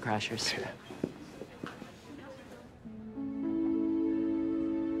some door crashers.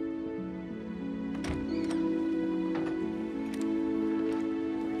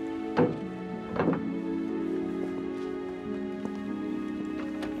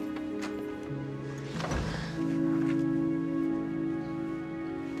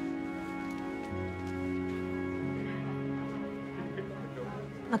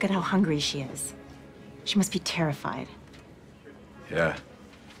 Look at how hungry she is. She must be terrified. Yeah.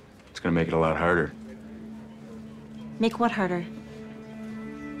 It's gonna make it a lot harder. Make what harder?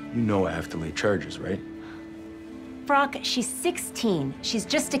 You know I have to lay charges, right? Brock, she's 16. She's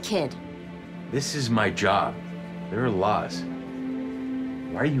just a kid. This is my job. There are laws.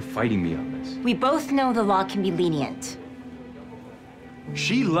 Why are you fighting me on this? We both know the law can be lenient.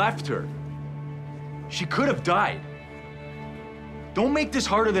 She left her. She could have died. Don't make this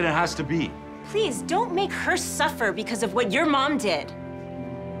harder than it has to be. Please, don't make her suffer because of what your mom did.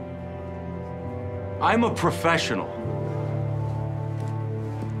 I'm a professional.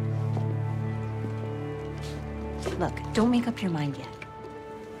 Look, don't make up your mind yet.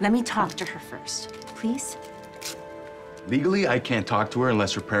 Let me talk to her first, please. Legally, I can't talk to her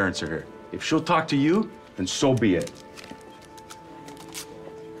unless her parents are here. If she'll talk to you, then so be it.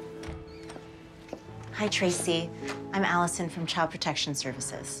 Hi, Tracy. I'm Alison from Child Protection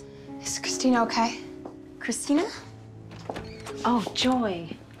Services. Is Christina okay? Christina? Oh, Joy.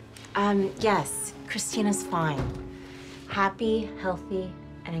 Yes, Christina's fine. Happy, healthy,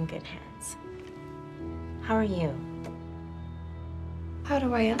 and in good hands. How are you? How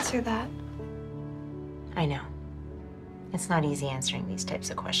do I answer that? I know. It's not easy answering these types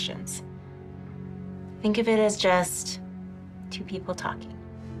of questions. Think of it as just two people talking.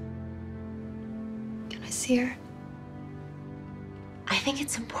 Can I see her? I think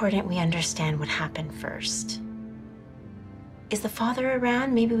it's important we understand what happened first. Is the father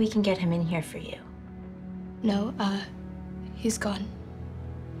around? Maybe we can get him in here for you. No, he's gone.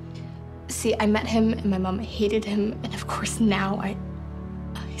 See, I met him and my mom hated him, and of course now I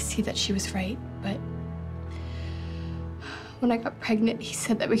see that she was right, but when I got pregnant, he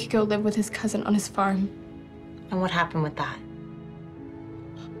said that we could go live with his cousin on his farm. And what happened with that?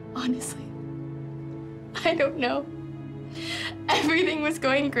 Honestly, I don't know. Everything was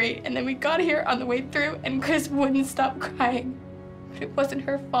going great, and then we got here on the way through, and Chris wouldn't stop crying. But it wasn't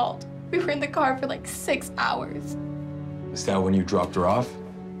her fault. We were in the car for like 6 hours. Is that when you dropped her off?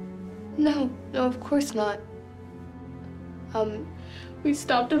 No, of course not. We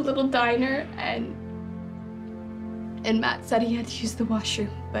stopped at a little diner, and Matt said he had to use the washroom,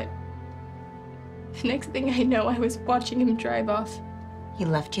 but the next thing I know, I was watching him drive off. He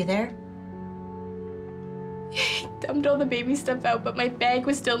left you there? He dumped all the baby stuff out, but my bag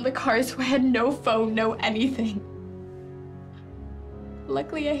was still in the car, so I had no phone, no anything.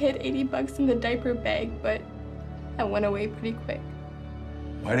 Luckily, I hid $80 in the diaper bag, but that went away pretty quick.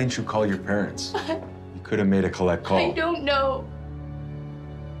 Why didn't you call your parents? You could have made a collect call. I don't know.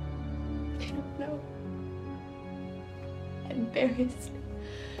 Embarrassed,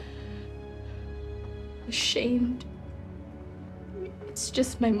 ashamed. It's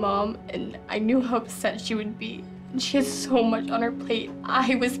just my mom, and I knew how upset she would be. And she has so much on her plate.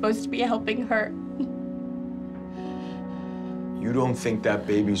 I was supposed to be helping her. You don't think that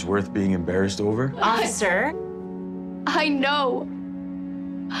baby's worth being embarrassed over? Officer? I know.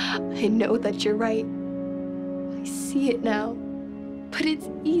 I know that you're right. I see it now. But it's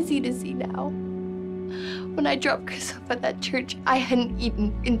easy to see now. When I dropped Chris off at that church, I hadn't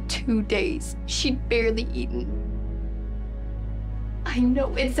eaten in 2 days. She'd barely eaten. I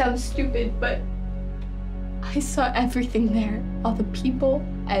know it sounds stupid, but I saw everything there, all the people,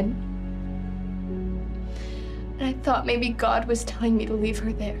 and I thought maybe God was telling me to leave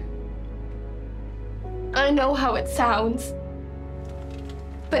her there. I know how it sounds,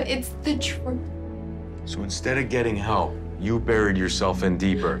 but it's the truth. So instead of getting help, you buried yourself in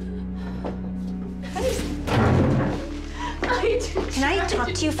deeper. Can I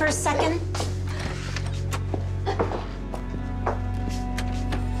talk to you for a second?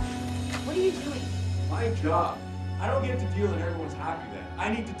 What are you doing? My job. I don't get to deal in everyone's happy then. I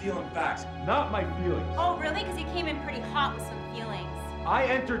need to deal in facts, not my feelings. Oh, really? Because you came in pretty hot with some feelings. I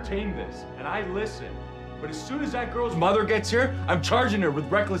entertain this, and I listen. But as soon as that girl's mother gets here, I'm charging her with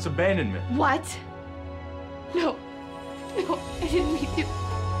reckless abandonment. What? No, I didn't mean to.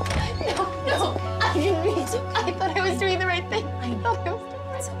 No, I didn't mean to. I thought I was doing the right thing. I thought I was doing the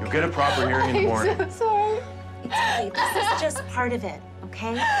right thing. You'll get a proper hearing in the morning. I'm so sorry. It's okay. This is just part of it,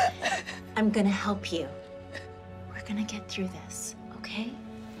 okay? I'm gonna help you. We're gonna get through this, okay?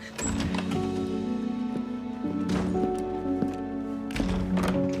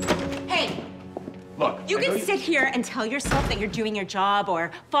 Hey! Look, You can sit here and tell yourself that you're doing your job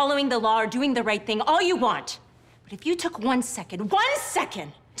or following the law or doing the right thing all you want. But if you took 1 second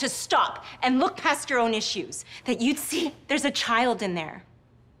to stop and look past your own issues, that you'd see there's a child in there.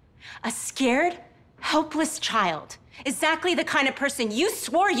 A scared, helpless child. Exactly the kind of person you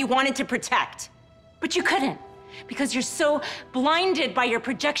swore you wanted to protect. But you couldn't, Because you're so blinded by your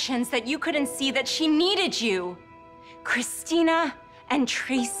projections that you couldn't see that she needed you. Christina and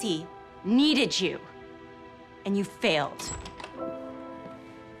Tracy needed you. And you failed.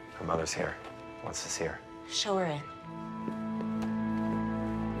 Her mother's here. Wants to see her. Show her in.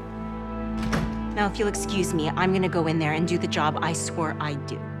 Now, if you'll excuse me, I'm gonna go in there and do the job I swore I'd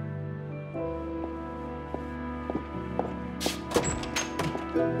do.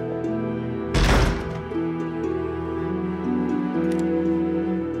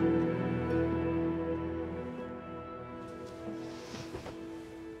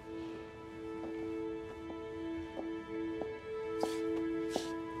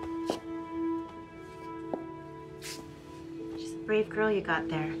 She's a brave girl you got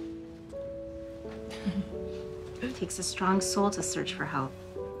there. It takes a strong soul to search for help.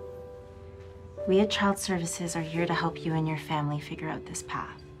 We at Child Services are here to help you and your family figure out this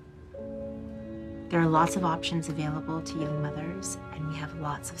path. There are lots of options available to young mothers, and we have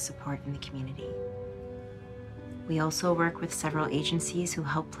lots of support in the community. We also work with several agencies who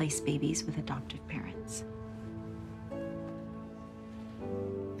help place babies with adoptive parents.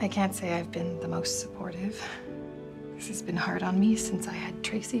 I can't say I've been the most supportive. This has been hard on me since I had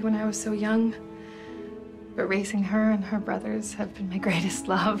Tracy when I was so young. But raising her and her brothers have been my greatest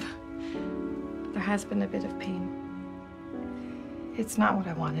love. There has been a bit of pain. It's not what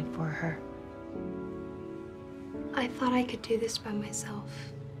I wanted for her. I thought I could do this by myself,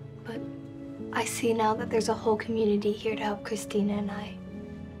 but I see now that there's a whole community here to help Christina and I.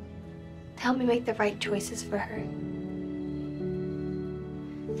 To help me make the right choices for her.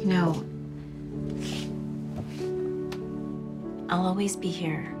 You know, I'll always be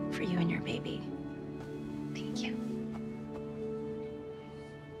here for you and your baby. Thank you.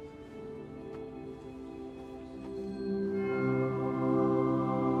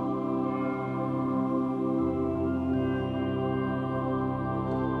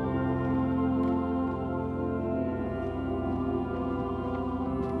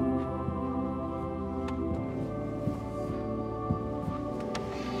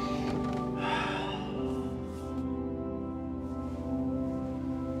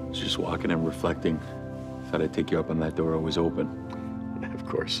 Just walking and reflecting. Thought I'd take you up on that door always open. Of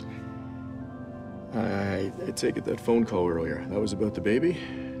course. I take it that phone call earlier, that was about the baby?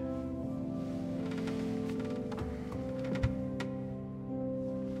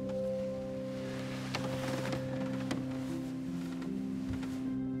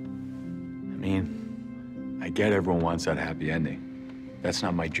 I mean, I get everyone wants that happy ending. That's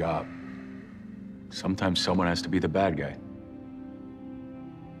not my job. Sometimes someone has to be the bad guy.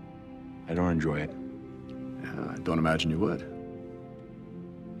 I don't enjoy it. I don't imagine you would.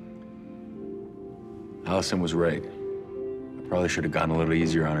 Alison was right. I probably should have gone a little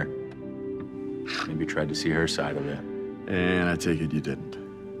easier on her. Maybe tried to see her side of it. And I take it you didn't.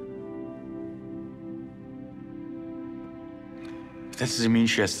 But that doesn't mean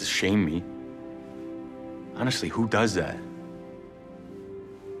she has to shame me. Honestly, who does that?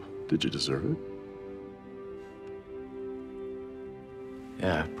 Did you deserve it?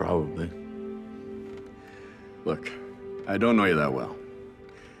 Yeah, probably. Look, I don't know you that well.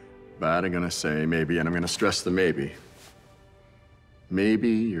 But I'm gonna say maybe, and I'm gonna stress the maybe. Maybe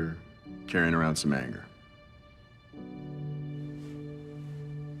you're carrying around some anger.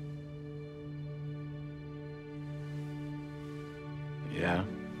 Yeah,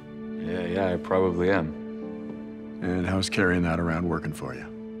 I probably am. And how's carrying that around working for you?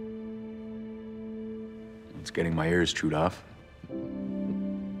 It's getting my ears chewed off.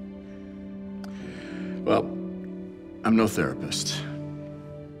 Well, I'm no therapist.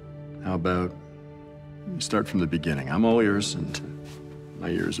 How about you start from the beginning? I'm all ears, and my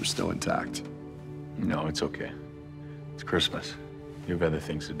ears are still intact. No, it's okay. It's Christmas. You have other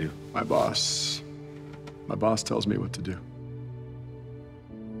things to do. My boss tells me what to do.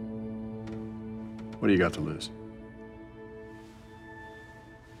 What do you got to lose?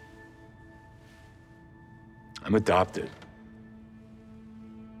 I'm adopted.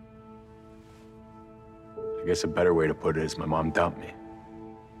 I guess a better way to put it is my mom dumped me.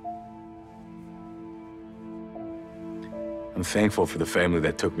 I'm thankful for the family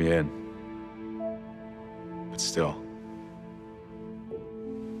that took me in. But still,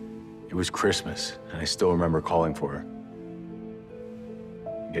 it was Christmas, and I still remember calling for her.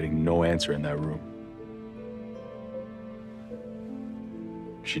 Getting no answer in that room.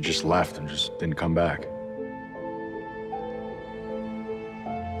 She just left and just didn't come back.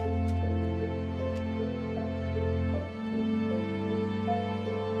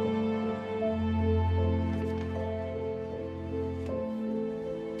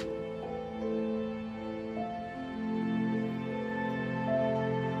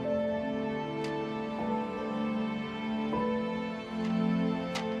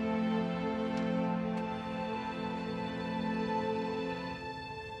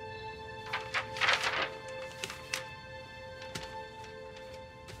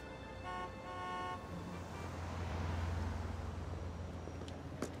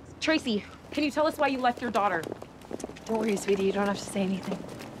 Tracy, can you tell us why you left your daughter? Don't worry, sweetie. You don't have to say anything.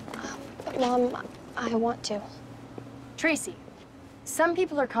 But Mom, I want to. Tracy, some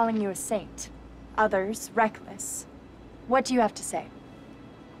people are calling you a saint, others reckless. What do you have to say?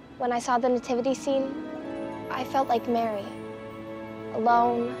 When I saw the nativity scene, I felt like Mary.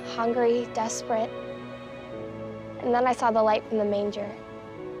 Alone, hungry, desperate. And then I saw the light from the manger.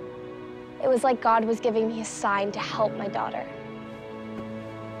 It was like God was giving me a sign to help my daughter.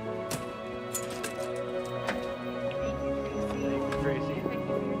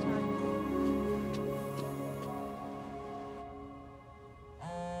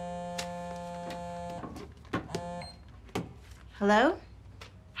 Hello?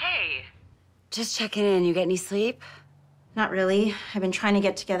 Hey. Just checking in. You get any sleep? Not really. I've been trying to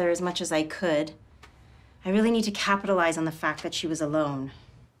get together as much as I could. I really need to capitalize on the fact that she was alone.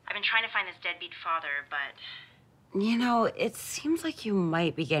 I've been trying to find this deadbeat father, but... You know, it seems like you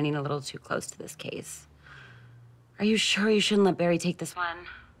might be getting a little too close to this case. Are you sure you shouldn't let Barry take this one?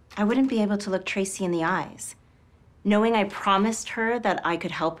 I wouldn't be able to look Tracy in the eyes. Knowing I promised her that I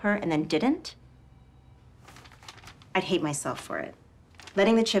could help her and then didn't, I'd hate myself for it.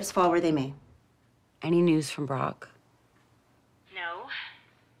 Letting the chips fall where they may. Any news from Brock? No.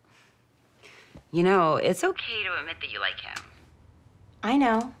 You know, it's okay. Okay to admit that you like him. I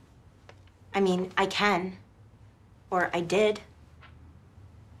know. I mean, I can. Or I did.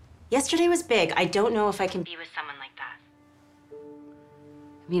 Yesterday was big. I don't know if I can Be with someone like that.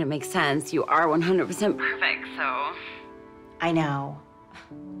 I mean, it makes sense. You are 100% Perfect, so... I know.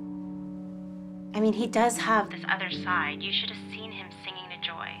 I mean, he does have... This other side, you should have seen him singing to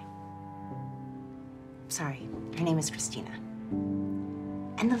Joy. Sorry, her name is Christina.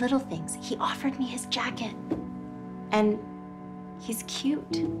 And the little things. He offered me his jacket. And he's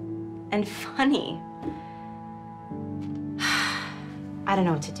cute and funny. I don't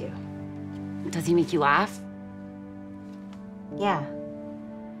know what to do. Does he make you laugh? Yeah.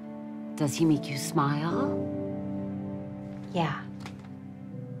 Does he make you smile? Yeah.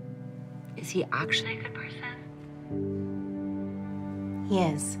 Is he actually a good person? He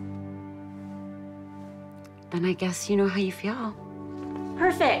is. Then I guess you know how you feel.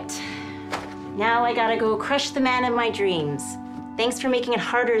 Perfect. Now I gotta go crush the man of my dreams. Thanks for making it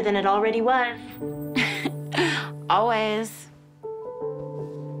harder than it already was. Always.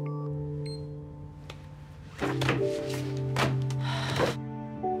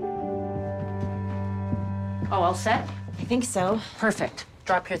 Oh, all set? I think so. Perfect.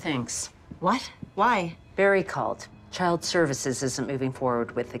 Drop your things. What? Why? Barry called. Child Services isn't moving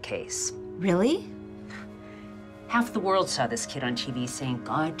forward with the case. Really? Half the world saw this kid on TV saying,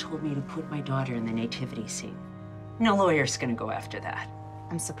 God told me to put my daughter in the nativity scene. No lawyer's gonna go after that.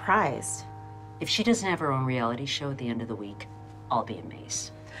 I'm surprised. If she doesn't have her own reality show at the end of the week, I'll be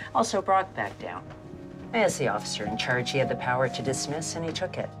amazed. Also, Brock backed down. As the officer in charge, he had the power to dismiss, and he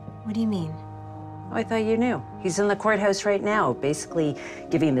took it. What do you mean? Oh, I thought you knew. He's in the courthouse right now, basically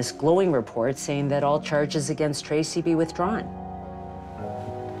giving this glowing report saying that all charges against Tracy be withdrawn.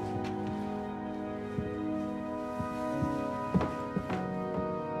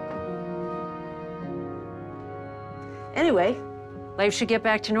 Anyway, life should get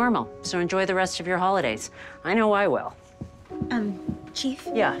back to normal, so enjoy the rest of your holidays. I know I will. Chief?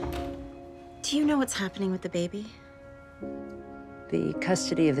 Yeah. Do you know what's happening with the baby? The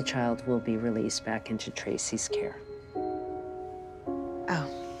custody of the child will be released back into Tracy's care. Oh.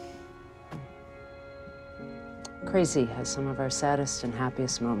 Crazy how some of our saddest and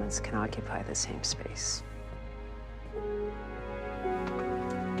happiest moments can occupy the same space.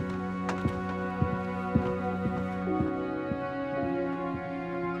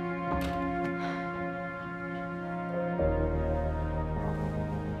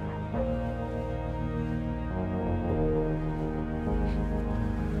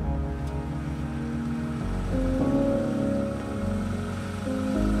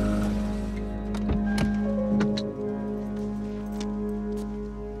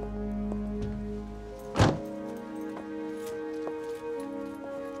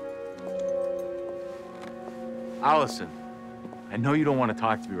 Alison, I know you don't want to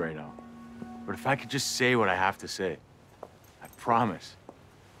talk to me right now, but if I could just say what I have to say, I promise.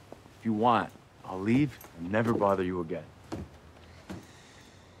 If you want, I'll leave and never bother you again.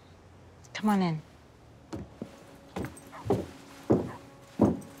 Come on in.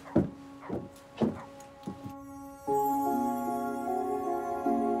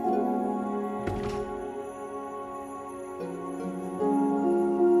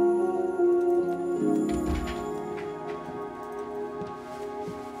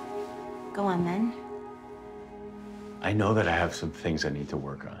 Go on, then. I know that I have some things I need to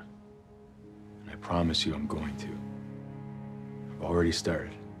work on. promise you I'm going to. I've already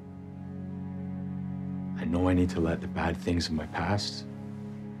started. I know I need to let the bad things of my past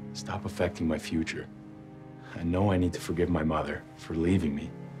stop affecting my future. I know I need to forgive my mother for leaving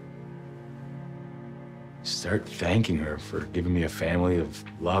me. Start thanking her for giving me a family of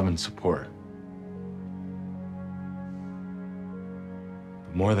love and support.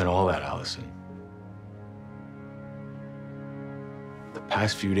 But more than all that, Alison, the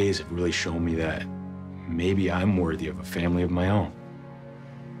past few days have really shown me that maybe I'm worthy of a family of my own.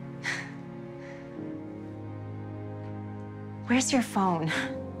 Where's your phone?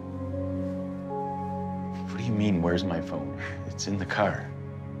 What do you mean, where's my phone? It's in the car.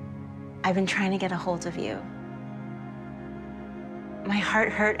 I've been trying to get a hold of you. My heart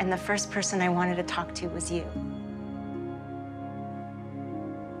hurt, and the first person I wanted to talk to was you.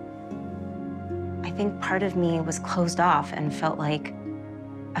 I think part of me was closed off and felt like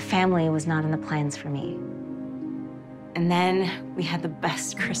a family was not in the plans for me. And then we had the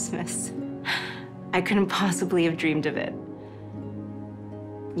best Christmas. I couldn't possibly have dreamed of it.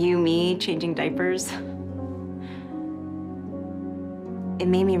 You, me, changing diapers. It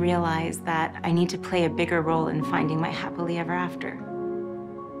made me realize that I need to play a bigger role in finding my happily ever after.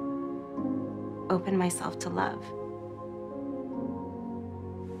 Open myself to love.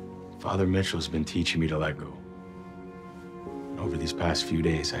 Father Mitchell's been teaching me to let go. And over these past few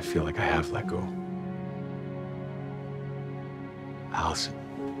days, I feel like I have let go. Alison,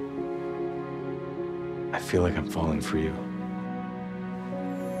 I feel like I'm falling for you.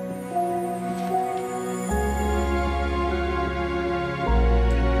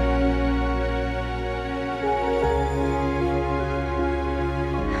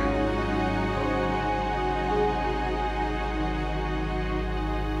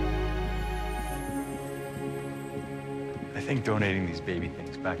 I think donating these baby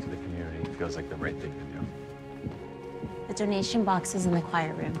things back to the community feels like the right thing to do. The donation box is in the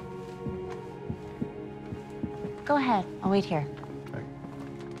choir room. Go ahead, I'll wait here.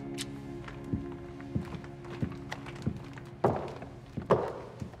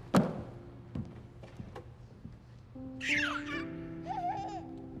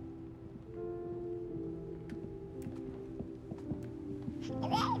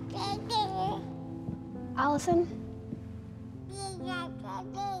 Alison?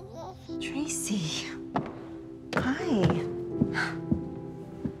 Tracy. Hi.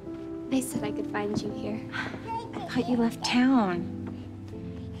 They said I could find you here. I thought you left town.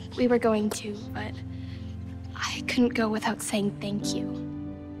 We were going to, but I couldn't go without saying thank you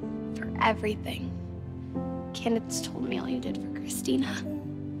for everything. Candace told me all you did for Christina.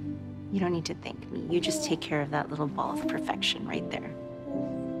 You don't need to thank me. You just take care of that little ball of perfection right there.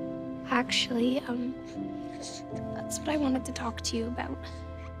 Actually, that's what I wanted to talk to you about.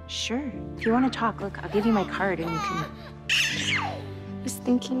 Sure. If you want to talk, look, I'll give you my card and you can... I was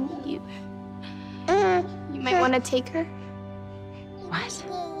thinking you might want to take her. What?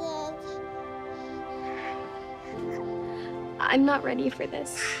 I'm not ready for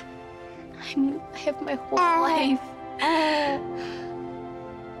this. I mean, I have my whole life.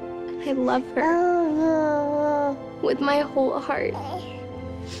 I love her with my whole heart.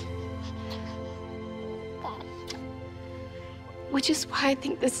 Which is why I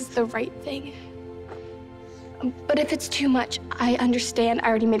think this is the right thing. But if it's too much, I understand. I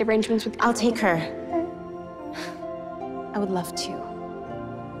already made arrangements with... I'll take her. I would love to.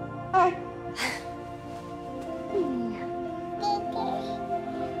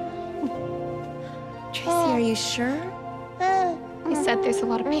 Tracy, are you sure? They said there's a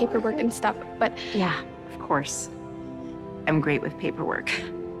lot of paperwork and stuff, but... Yeah, of course. I'm great with paperwork.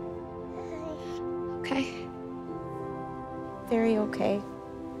 Okay. Very okay.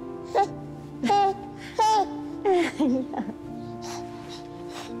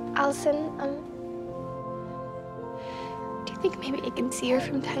 Alison, do you think maybe I can see her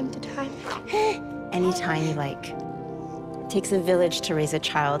from time to time? Anytime you like. It takes a village to raise a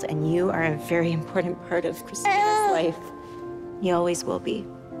child, and you are a very important part of Christina's life. You always will be.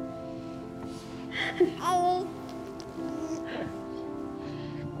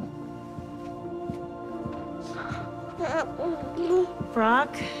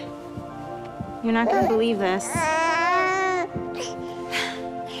 Brock, you're not gonna believe this.